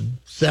was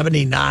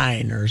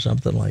 79 or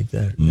something like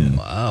that. Yeah.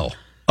 Wow.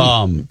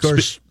 Of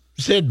course,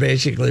 Sid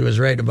basically was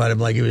writing about him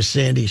like he was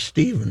Sandy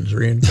Stevens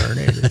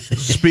reincarnated.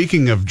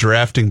 Speaking of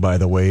drafting, by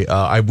the way,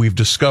 we've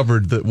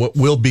discovered that what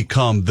will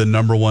become the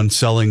number one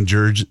selling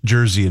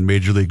jersey in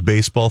Major League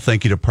Baseball.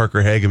 Thank you to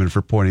Parker Hageman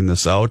for pointing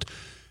this out.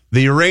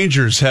 The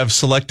Rangers have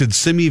selected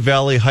Simi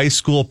Valley High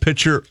School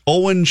pitcher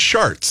Owen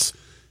Schartz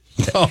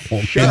in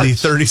the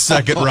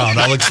 32nd round.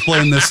 I'll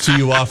explain this to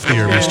you off the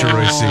air, Mr.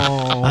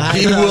 Reusse.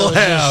 He will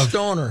have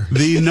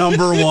the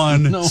number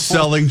one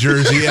selling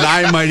jersey, and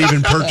I might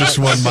even purchase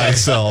one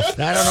myself.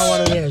 I don't know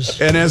what it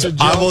is. And as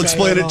I will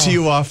explain it to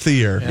you off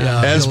the air.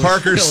 Yeah, as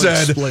Parker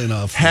said,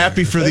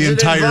 happy for the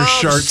entire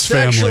Schartz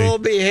family. Sexual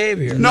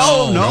behavior.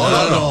 No,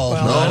 not at all.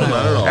 Not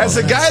at all. As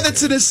a guy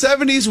that's in his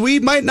 70s, we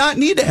might not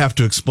need to have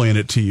to explain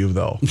it to you,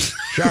 though.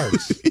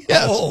 Schartz.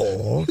 Yes.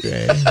 Oh,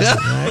 okay.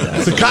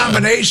 It's a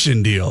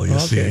combination deal, you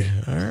see.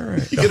 All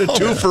right. You get a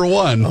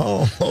 2-for-1.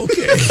 Oh,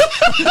 okay.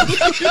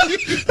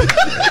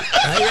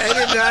 I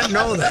did not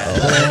know that.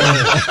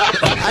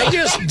 I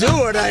just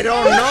do it. I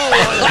don't know.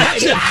 I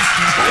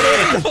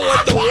didn't know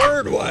what the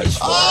word was.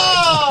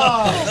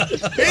 Oh!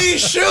 He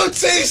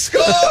shoots, he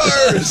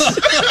scores!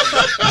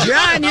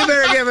 John, you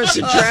better give us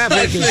some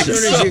traffic as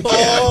soon as you can.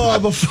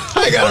 Oh,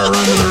 I got to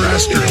run to the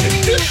restroom.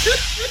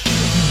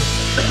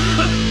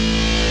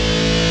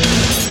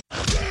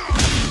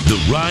 The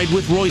Ride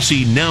with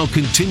Reusse now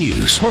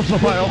continues. Personal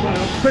foul,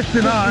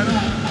 69,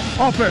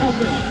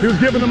 offense. He was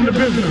giving them the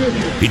business.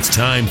 It's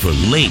time for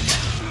late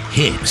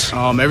hits.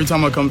 Every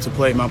time I come to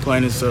play, my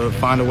plan is to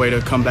find a way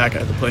to come back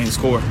at the play and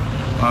score.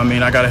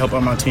 I got to help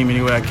out my team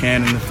any way I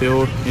can in the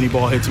field. Any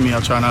ball hits me,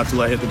 I'll try not to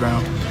let it hit the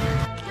ground.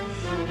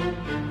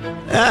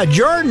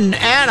 Jordan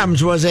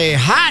Adams was a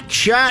hot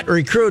shot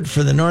recruit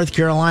for the North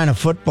Carolina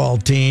football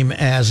team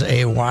as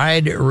a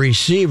wide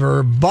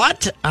receiver,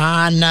 but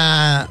on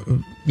Monday,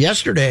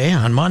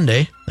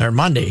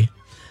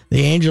 the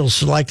Angels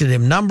selected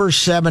him number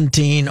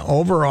 17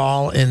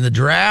 overall in the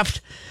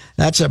draft.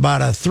 That's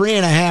about a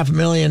 $3.5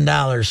 million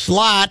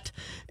slot,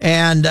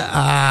 and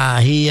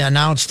he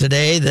announced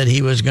today that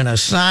he was going to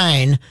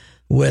sign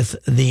with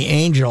the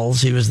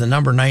Angels. He was the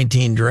number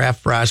 19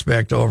 draft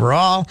prospect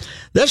overall.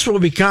 This will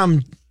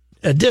become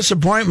a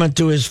disappointment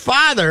to his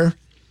father,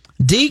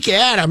 Deke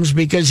Adams,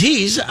 because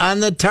he's on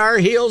the Tar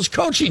Heels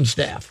coaching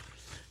staff.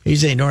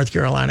 He's a North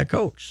Carolina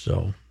coach.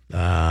 So,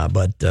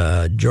 but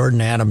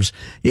Jordan Adams,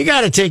 you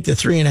got to take the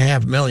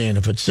 $3.5 million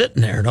if it's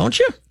sitting there, don't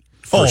you?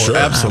 For sure.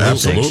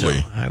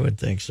 Absolutely. I would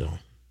think so.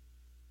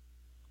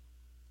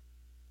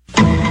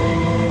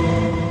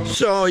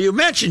 So you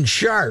mentioned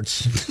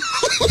Schartz.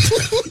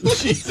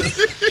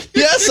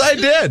 Yes, I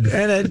did,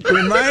 and it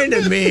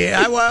reminded me.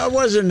 I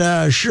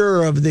wasn't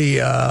sure of the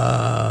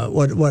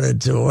what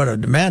it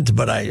meant,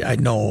 but I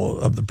know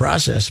of the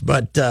process.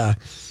 But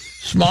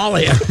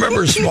Smalley, I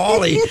remember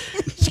Smalley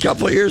a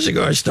couple of years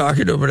ago. I was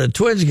talking to him at a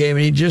Twins game,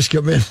 and he'd just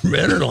come in from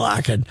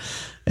Interlochen,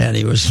 and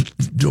he was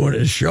doing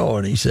his show,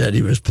 and he said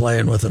he was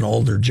playing with an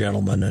older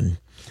gentleman, and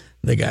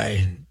the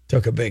guy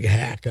took a big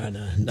hack on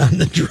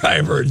the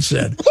driver and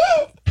said,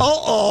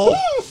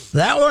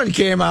 that one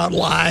came out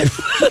live.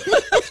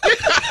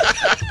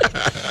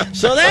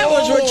 So that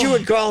was what you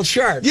would call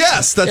sharp.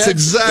 Yes, that's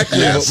exactly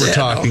what we're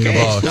talking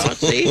about. So,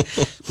 see,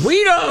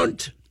 we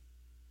don't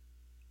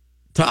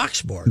talk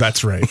sports.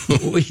 That's right.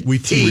 We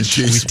teach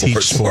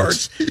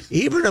sports.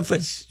 Even if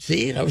it's,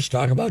 I was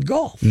talking about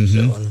golf.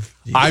 Mm-hmm. So,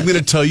 I'm going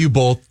to tell you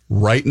both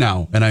right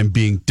now, and I'm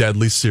being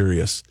deadly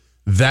serious.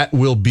 That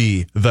will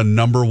be the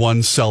number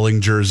one selling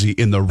jersey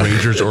in the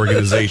Rangers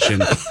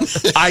organization.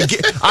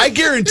 I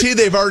guarantee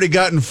they've already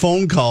gotten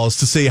phone calls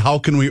to say, how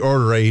can we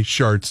order a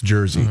Sharks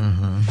jersey?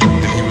 Mm-hmm.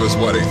 And he was,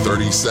 what, a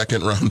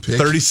 32nd round pick?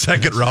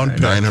 32nd round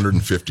pick.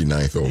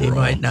 959th overall. He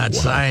might not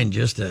sign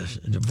just to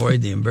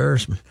avoid the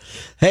embarrassment.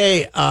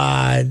 Hey,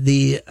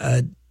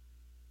 the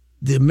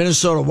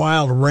Minnesota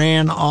Wild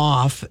ran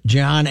off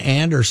John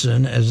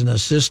Anderson as an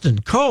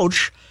assistant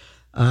coach,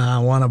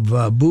 one of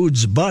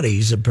Boud's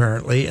buddies,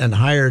 apparently, and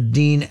hired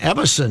Dean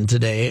Evason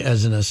today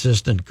as an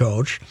assistant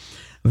coach.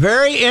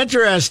 Very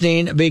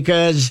interesting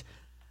because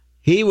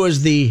he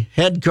was the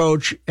head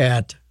coach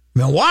at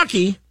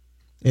Milwaukee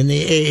in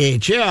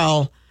the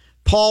AHL.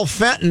 Paul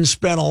Fenton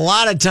spent a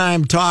lot of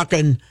time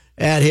talking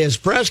at his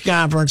press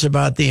conference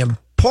about the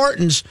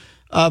importance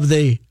of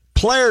the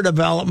player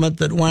development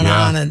that went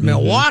on in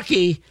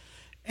Milwaukee.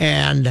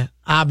 And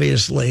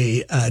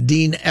obviously,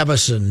 Dean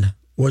Evason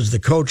was the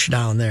coach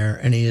down there,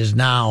 and he is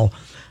now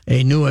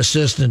a new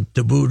assistant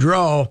to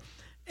Boudreau.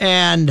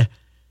 And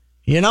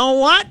you know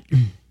what?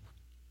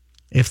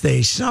 If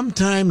they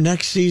sometime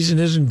next season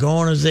isn't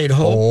going as they'd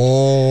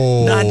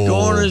hoped, not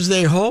going as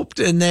they hoped,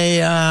 and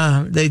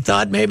they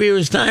thought maybe it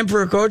was time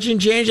for a coaching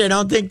change, I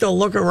don't think they'll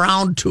look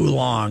around too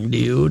long,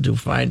 to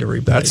find a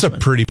replacement. That's a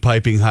pretty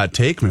piping hot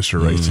take,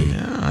 Mr. Reusse.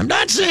 Yeah, I'm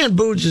not saying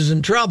Boots is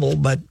in trouble,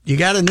 but you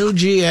got a new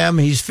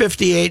GM. He's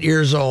 58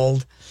 years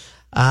old.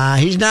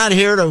 He's not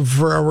here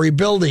for a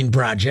rebuilding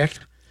project.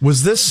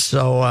 Was this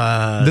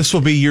so? This will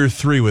be year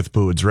 3 with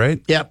Boods,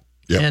 right? Yep.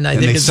 And I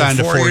think they it's signed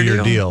a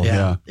 4-year deal.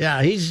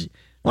 Yeah. He's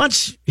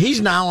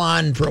now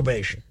on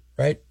probation,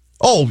 right?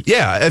 Oh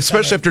yeah,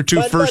 especially after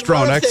 2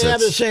 first-round exits. They have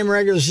the same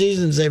regular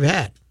seasons they've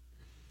had.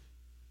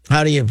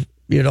 How do you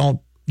don't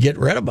get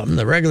rid of them?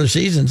 The regular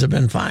seasons have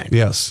been fine.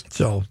 Yes.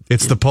 So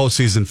it's the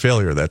postseason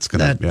failure that's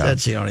going to.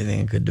 That's the only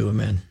thing that could do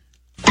him in.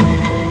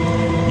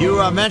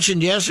 You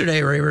mentioned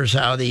yesterday, Rivers,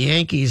 how the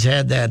Yankees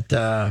had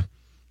that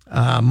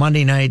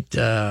Monday night,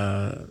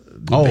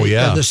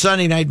 the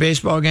Sunday night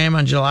baseball game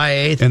on July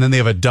 8th. And then they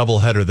have a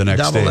doubleheader the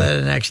next day.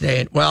 Doubleheader the next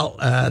day. Well,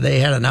 they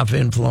had enough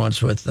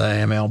influence with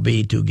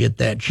MLB to get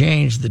that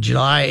changed. The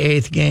July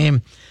 8th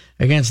game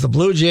against the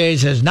Blue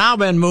Jays has now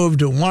been moved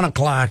to 1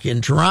 o'clock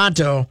in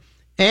Toronto,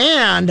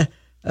 and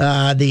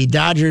the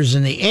Dodgers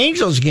and the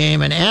Angels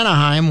game in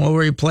Anaheim will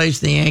replace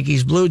the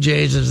Yankees Blue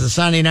Jays as the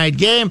Sunday night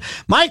game.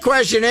 My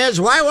question is,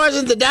 why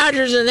wasn't the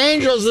Dodgers and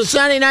Angels the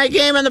Sunday night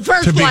game in the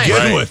first place? To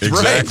begin with,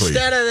 exactly.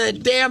 Instead of the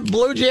damn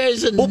Blue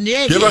Jays and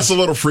Yankees. Give us a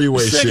little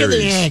freeway Sick series. Of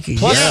the Yankees.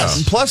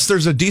 Plus,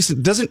 there's a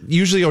decent. Doesn't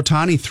usually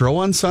Ohtani throw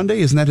on Sunday?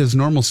 Isn't that his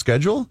normal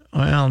schedule?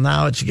 Well,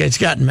 now it's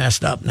gotten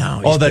messed up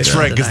now. Oh, that's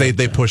right, because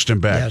they pushed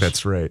him back. Yes.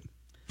 That's right.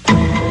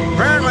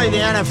 Apparently, the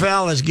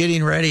NFL is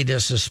getting ready to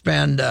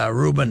suspend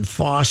Reuben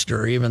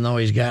Foster, even though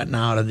he's gotten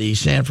out of the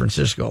San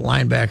Francisco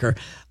linebacker.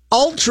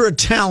 Ultra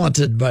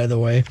talented, by the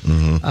way.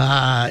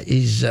 Mm-hmm.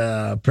 He's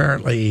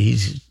apparently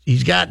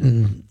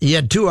he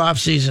had 2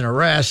 off-season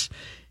arrests.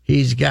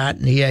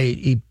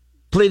 He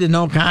pleaded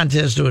no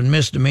contest to a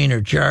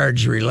misdemeanor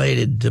charge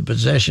related to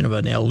possession of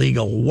an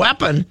illegal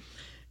weapon.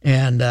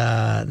 And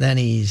then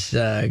he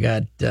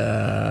got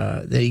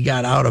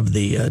out of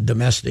the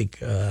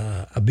domestic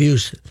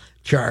abuse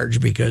charge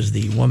because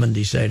the woman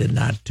decided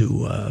not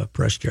to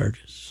press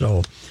charges.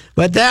 So,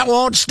 but that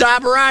won't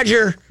stop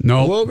Roger.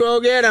 No, we'll go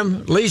get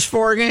him. At least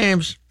 4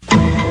 games.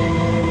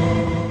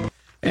 And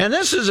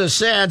this is a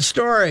sad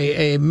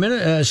story.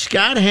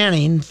 Scott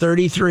Henning,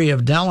 33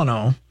 of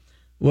Delano,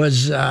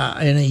 was in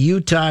a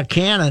Utah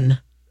canyon,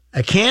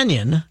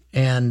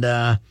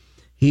 and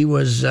he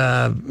was,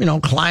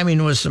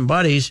 climbing with some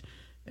buddies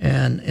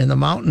and in the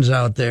mountains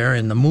out there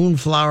in the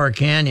Moonflower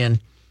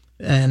Canyon.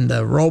 And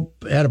the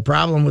rope had a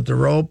problem with the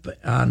rope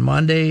on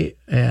Monday,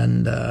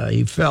 and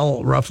he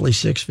fell roughly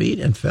 6 feet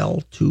and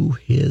fell to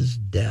his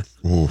death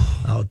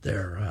out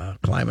there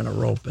climbing a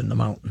rope in the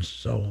mountains.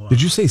 So,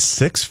 did you say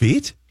 6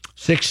 feet?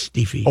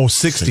 60 feet. Oh,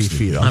 60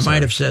 feet. I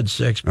might have said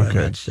 6, but I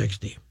meant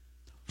 60.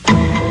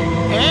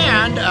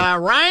 And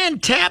Ryan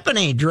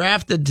Tapani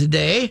drafted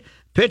today,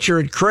 pitcher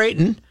at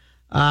Creighton.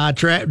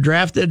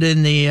 Drafted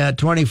in the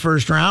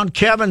 21st round.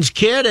 Kevin's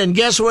kid, and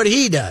guess what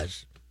he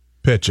does?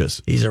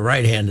 Pitches. He's a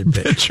right-handed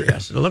pitcher.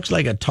 Yes. It looks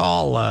like a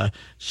tall,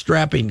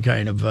 strapping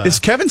kind of. Is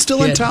Kevin still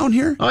kid. In town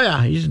here? Oh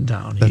yeah, he's in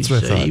town. That's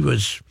what I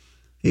thought.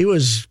 He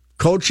was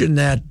coaching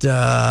that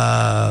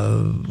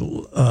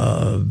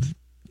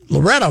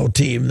Loretto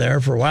team there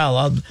for a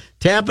while.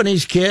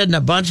 Tapani's kid and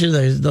a bunch of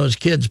those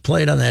kids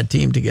played on that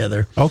team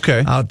together.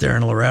 Okay. Out there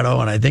in Loretto,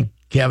 and I think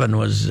Kevin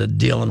was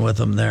dealing with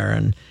them there.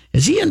 And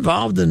is he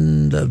involved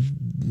in the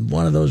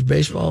one of those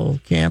baseball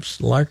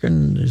camps?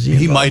 Larkin? Is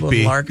he might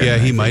be. Larkin? Yeah,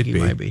 he might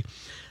be.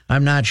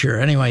 I'm not sure.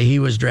 Anyway, he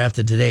was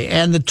drafted today.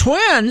 And the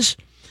Twins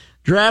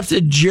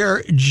drafted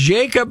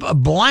Jacob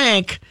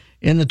Blank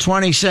in the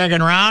 22nd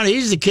round.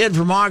 He's the kid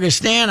from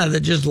Augustana that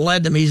just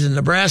led them. He's a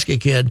Nebraska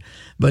kid,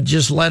 but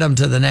just led them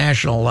to the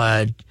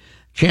national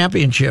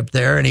championship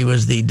there. And he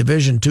was the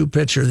Division II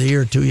Pitcher of the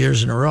Year 2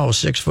 years in a row,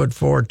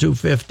 6'4",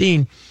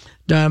 215.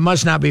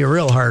 Must not be a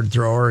real hard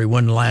thrower. He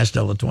wouldn't last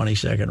till the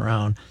 22nd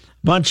round.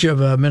 Bunch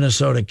of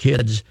Minnesota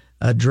kids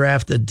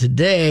drafted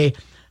today.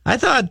 I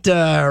thought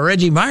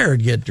Reggie Meyer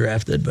would get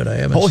drafted, but I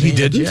haven't seen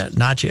it yet.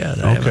 Not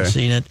yet. I haven't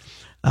seen it.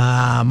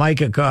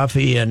 Micah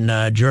Coffey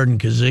and Jordan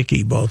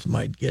Kazicki both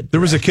might get drafted. There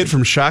was a kid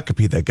from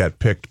Shakopee that got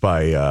picked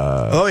by...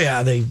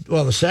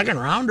 the second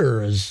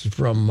rounder is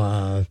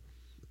from...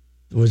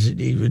 was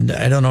it even?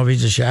 I don't know if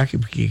he's a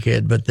Shakopee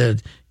kid, but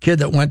the kid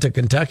that went to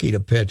Kentucky to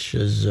pitch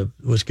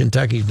was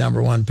Kentucky's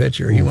number one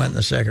pitcher. He went in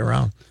the second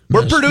round.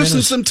 We're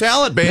producing some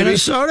talent, baby.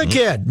 Minnesota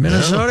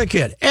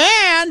kid.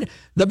 And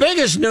the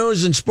biggest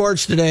news in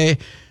sports today,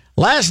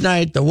 last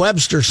night, the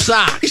Webster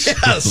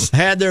Sox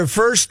had their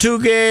first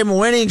 2-game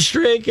winning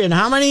streak in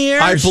how many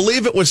years? I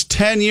believe it was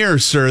 10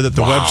 years, sir, that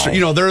the Webster,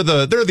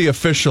 they're the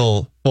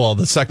official,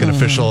 the second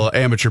official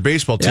amateur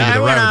baseball team of the Reusse. I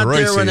went out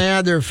there when they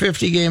had their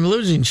 50-game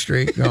losing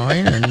streak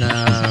going, and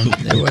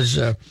it was...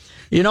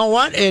 you know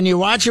what? And you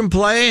watch them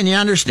play, and you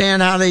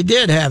understand how they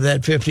did have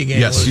that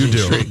 50-game losing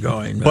streak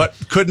going. But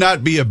could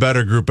not be a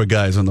better group of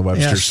guys on the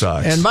Webster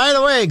Sox. And by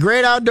the way,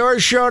 great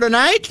outdoors show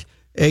tonight.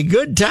 A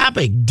good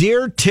topic,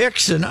 deer,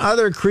 ticks, and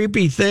other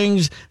creepy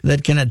things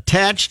that can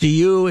attach to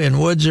you in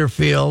woods or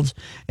fields,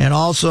 and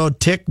also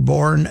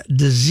tick-borne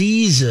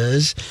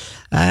diseases.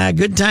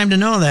 Good time to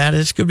know that.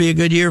 This could be a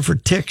good year for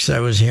ticks, I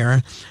was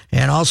hearing.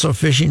 And also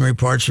fishing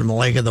reports from the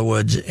Lake of the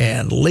Woods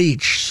and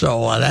Leech.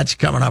 So that's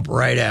coming up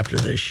right after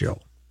this show.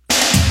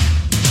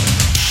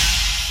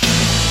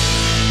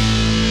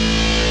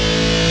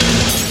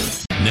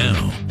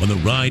 Now, on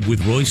the Ride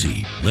with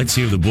Reusse, let's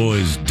hear the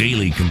boys'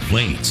 daily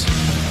complaints.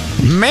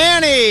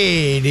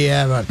 Manny, do you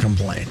have a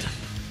complaint?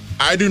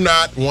 I do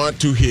not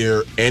want to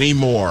hear any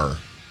more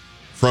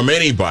from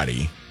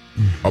anybody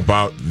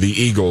about the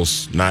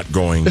Eagles not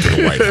going to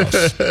the White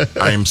House.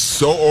 I am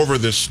so over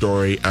this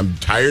story. I'm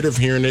tired of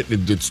hearing it.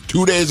 It's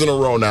 2 days in a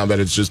row now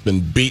that it's just been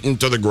beaten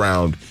to the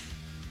ground.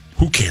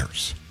 Who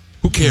cares?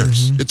 Who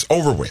cares? It's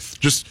over with.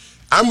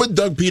 I'm with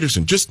Doug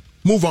Peterson. Just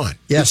move on.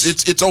 Yes.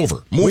 It's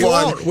over. Move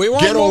on. We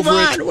won't Get move over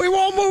on. it. We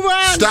won't move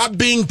on. Stop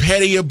being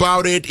petty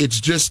about it.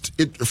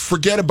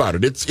 Forget about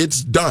it.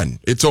 It's done.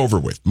 It's over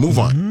with. Move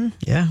on.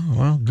 Yeah,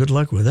 well, good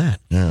luck with that.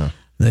 Yeah.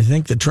 They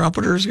think the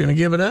trumpeter is going to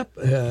give it up?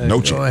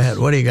 No chance. Go ahead.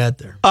 What do you got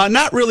there?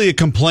 Not really a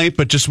complaint,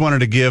 but just wanted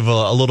to give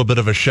a little bit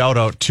of a shout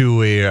out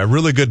to a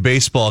really good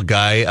baseball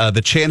guy.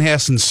 The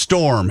Chanhassen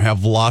Storm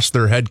have lost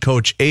their head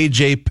coach,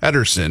 A.J.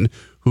 Pedersen,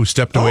 who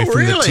stepped away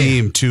from the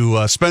team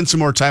to spend some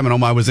more time at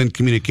home. I was in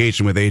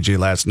communication with A.J.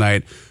 last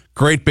night.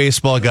 Great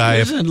baseball guy.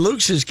 Isn't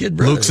Luke's his kid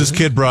brother? Luke's his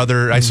kid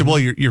brother. I said, well,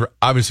 you're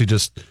obviously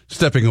just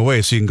stepping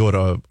away so you can go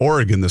to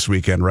Oregon this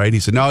weekend, right? He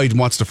said, no, he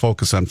wants to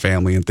focus on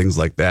family and things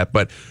like that.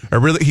 But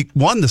he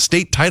won the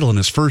state title in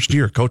his first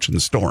year coaching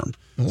the Storm.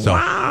 So,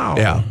 wow.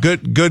 Yeah,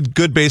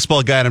 good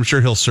baseball guy, and I'm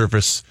sure he'll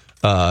surface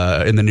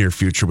in the near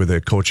future with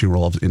a coaching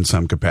role in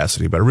some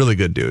capacity, but a really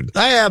good dude.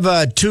 I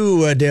have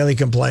two daily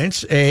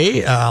complaints.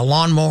 A,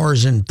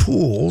 lawnmowers and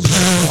pools.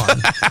 One.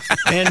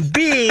 And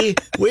B,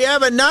 we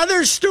have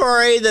another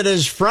story that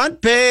is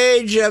front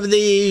page of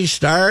the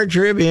Star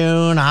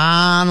Tribune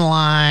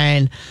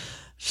online.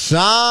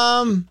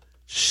 Some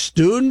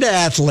student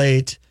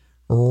athlete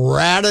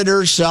ratted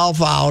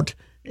herself out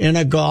in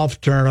a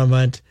golf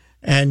tournament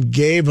and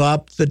gave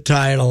up the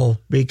title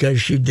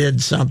because she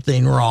did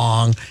something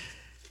wrong.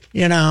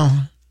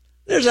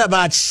 There's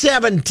about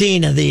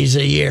 17 of these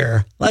a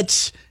year.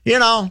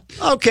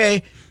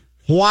 Okay,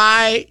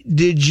 why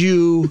did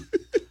you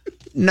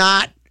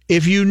not,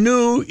 if you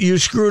knew you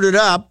screwed it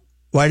up,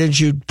 why didn't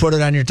you put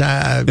it on your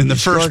time in the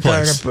first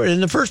place? In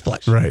the first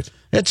place, right?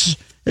 It's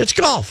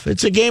golf.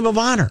 It's a game of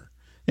honor.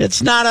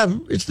 It's not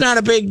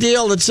a big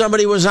deal that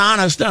somebody was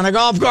honest on a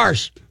golf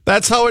course.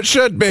 That's how it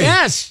should be.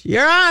 Yes,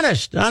 you're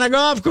honest on a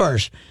golf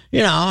course.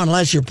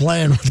 Unless you're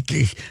playing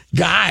with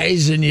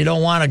guys and you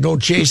don't want to go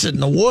chase it in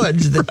the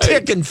woods, the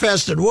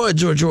tick-infested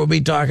woods, which we'll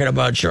be talking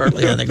about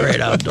shortly on the Great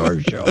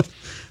Outdoors Show.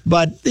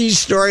 But these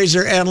stories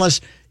are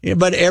endless.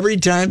 But every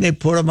time they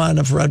put them on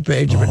the front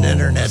page of an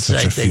internet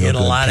site, they get a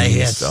lot of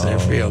hits. They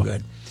feel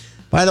good.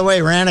 By the way,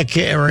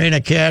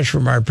 Raina Cash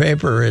from our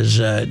paper is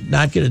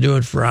not going to do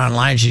it for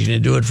online. She's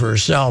going to do it for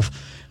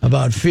herself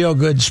about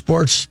feel-good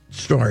sports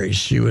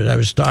stories. I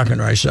was talking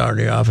to her. I saw her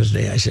in the office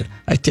today. I said,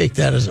 I take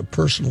that as a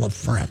personal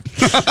affront.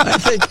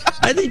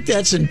 I think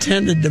that's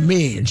intended to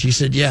me. And she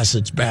said, yes,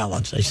 it's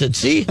balanced. I said,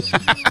 see,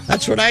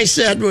 that's what I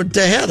said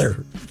to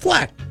Heather.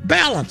 Flat,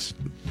 balance.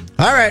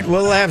 All right,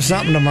 we'll have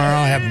something tomorrow.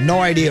 I have no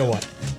idea what.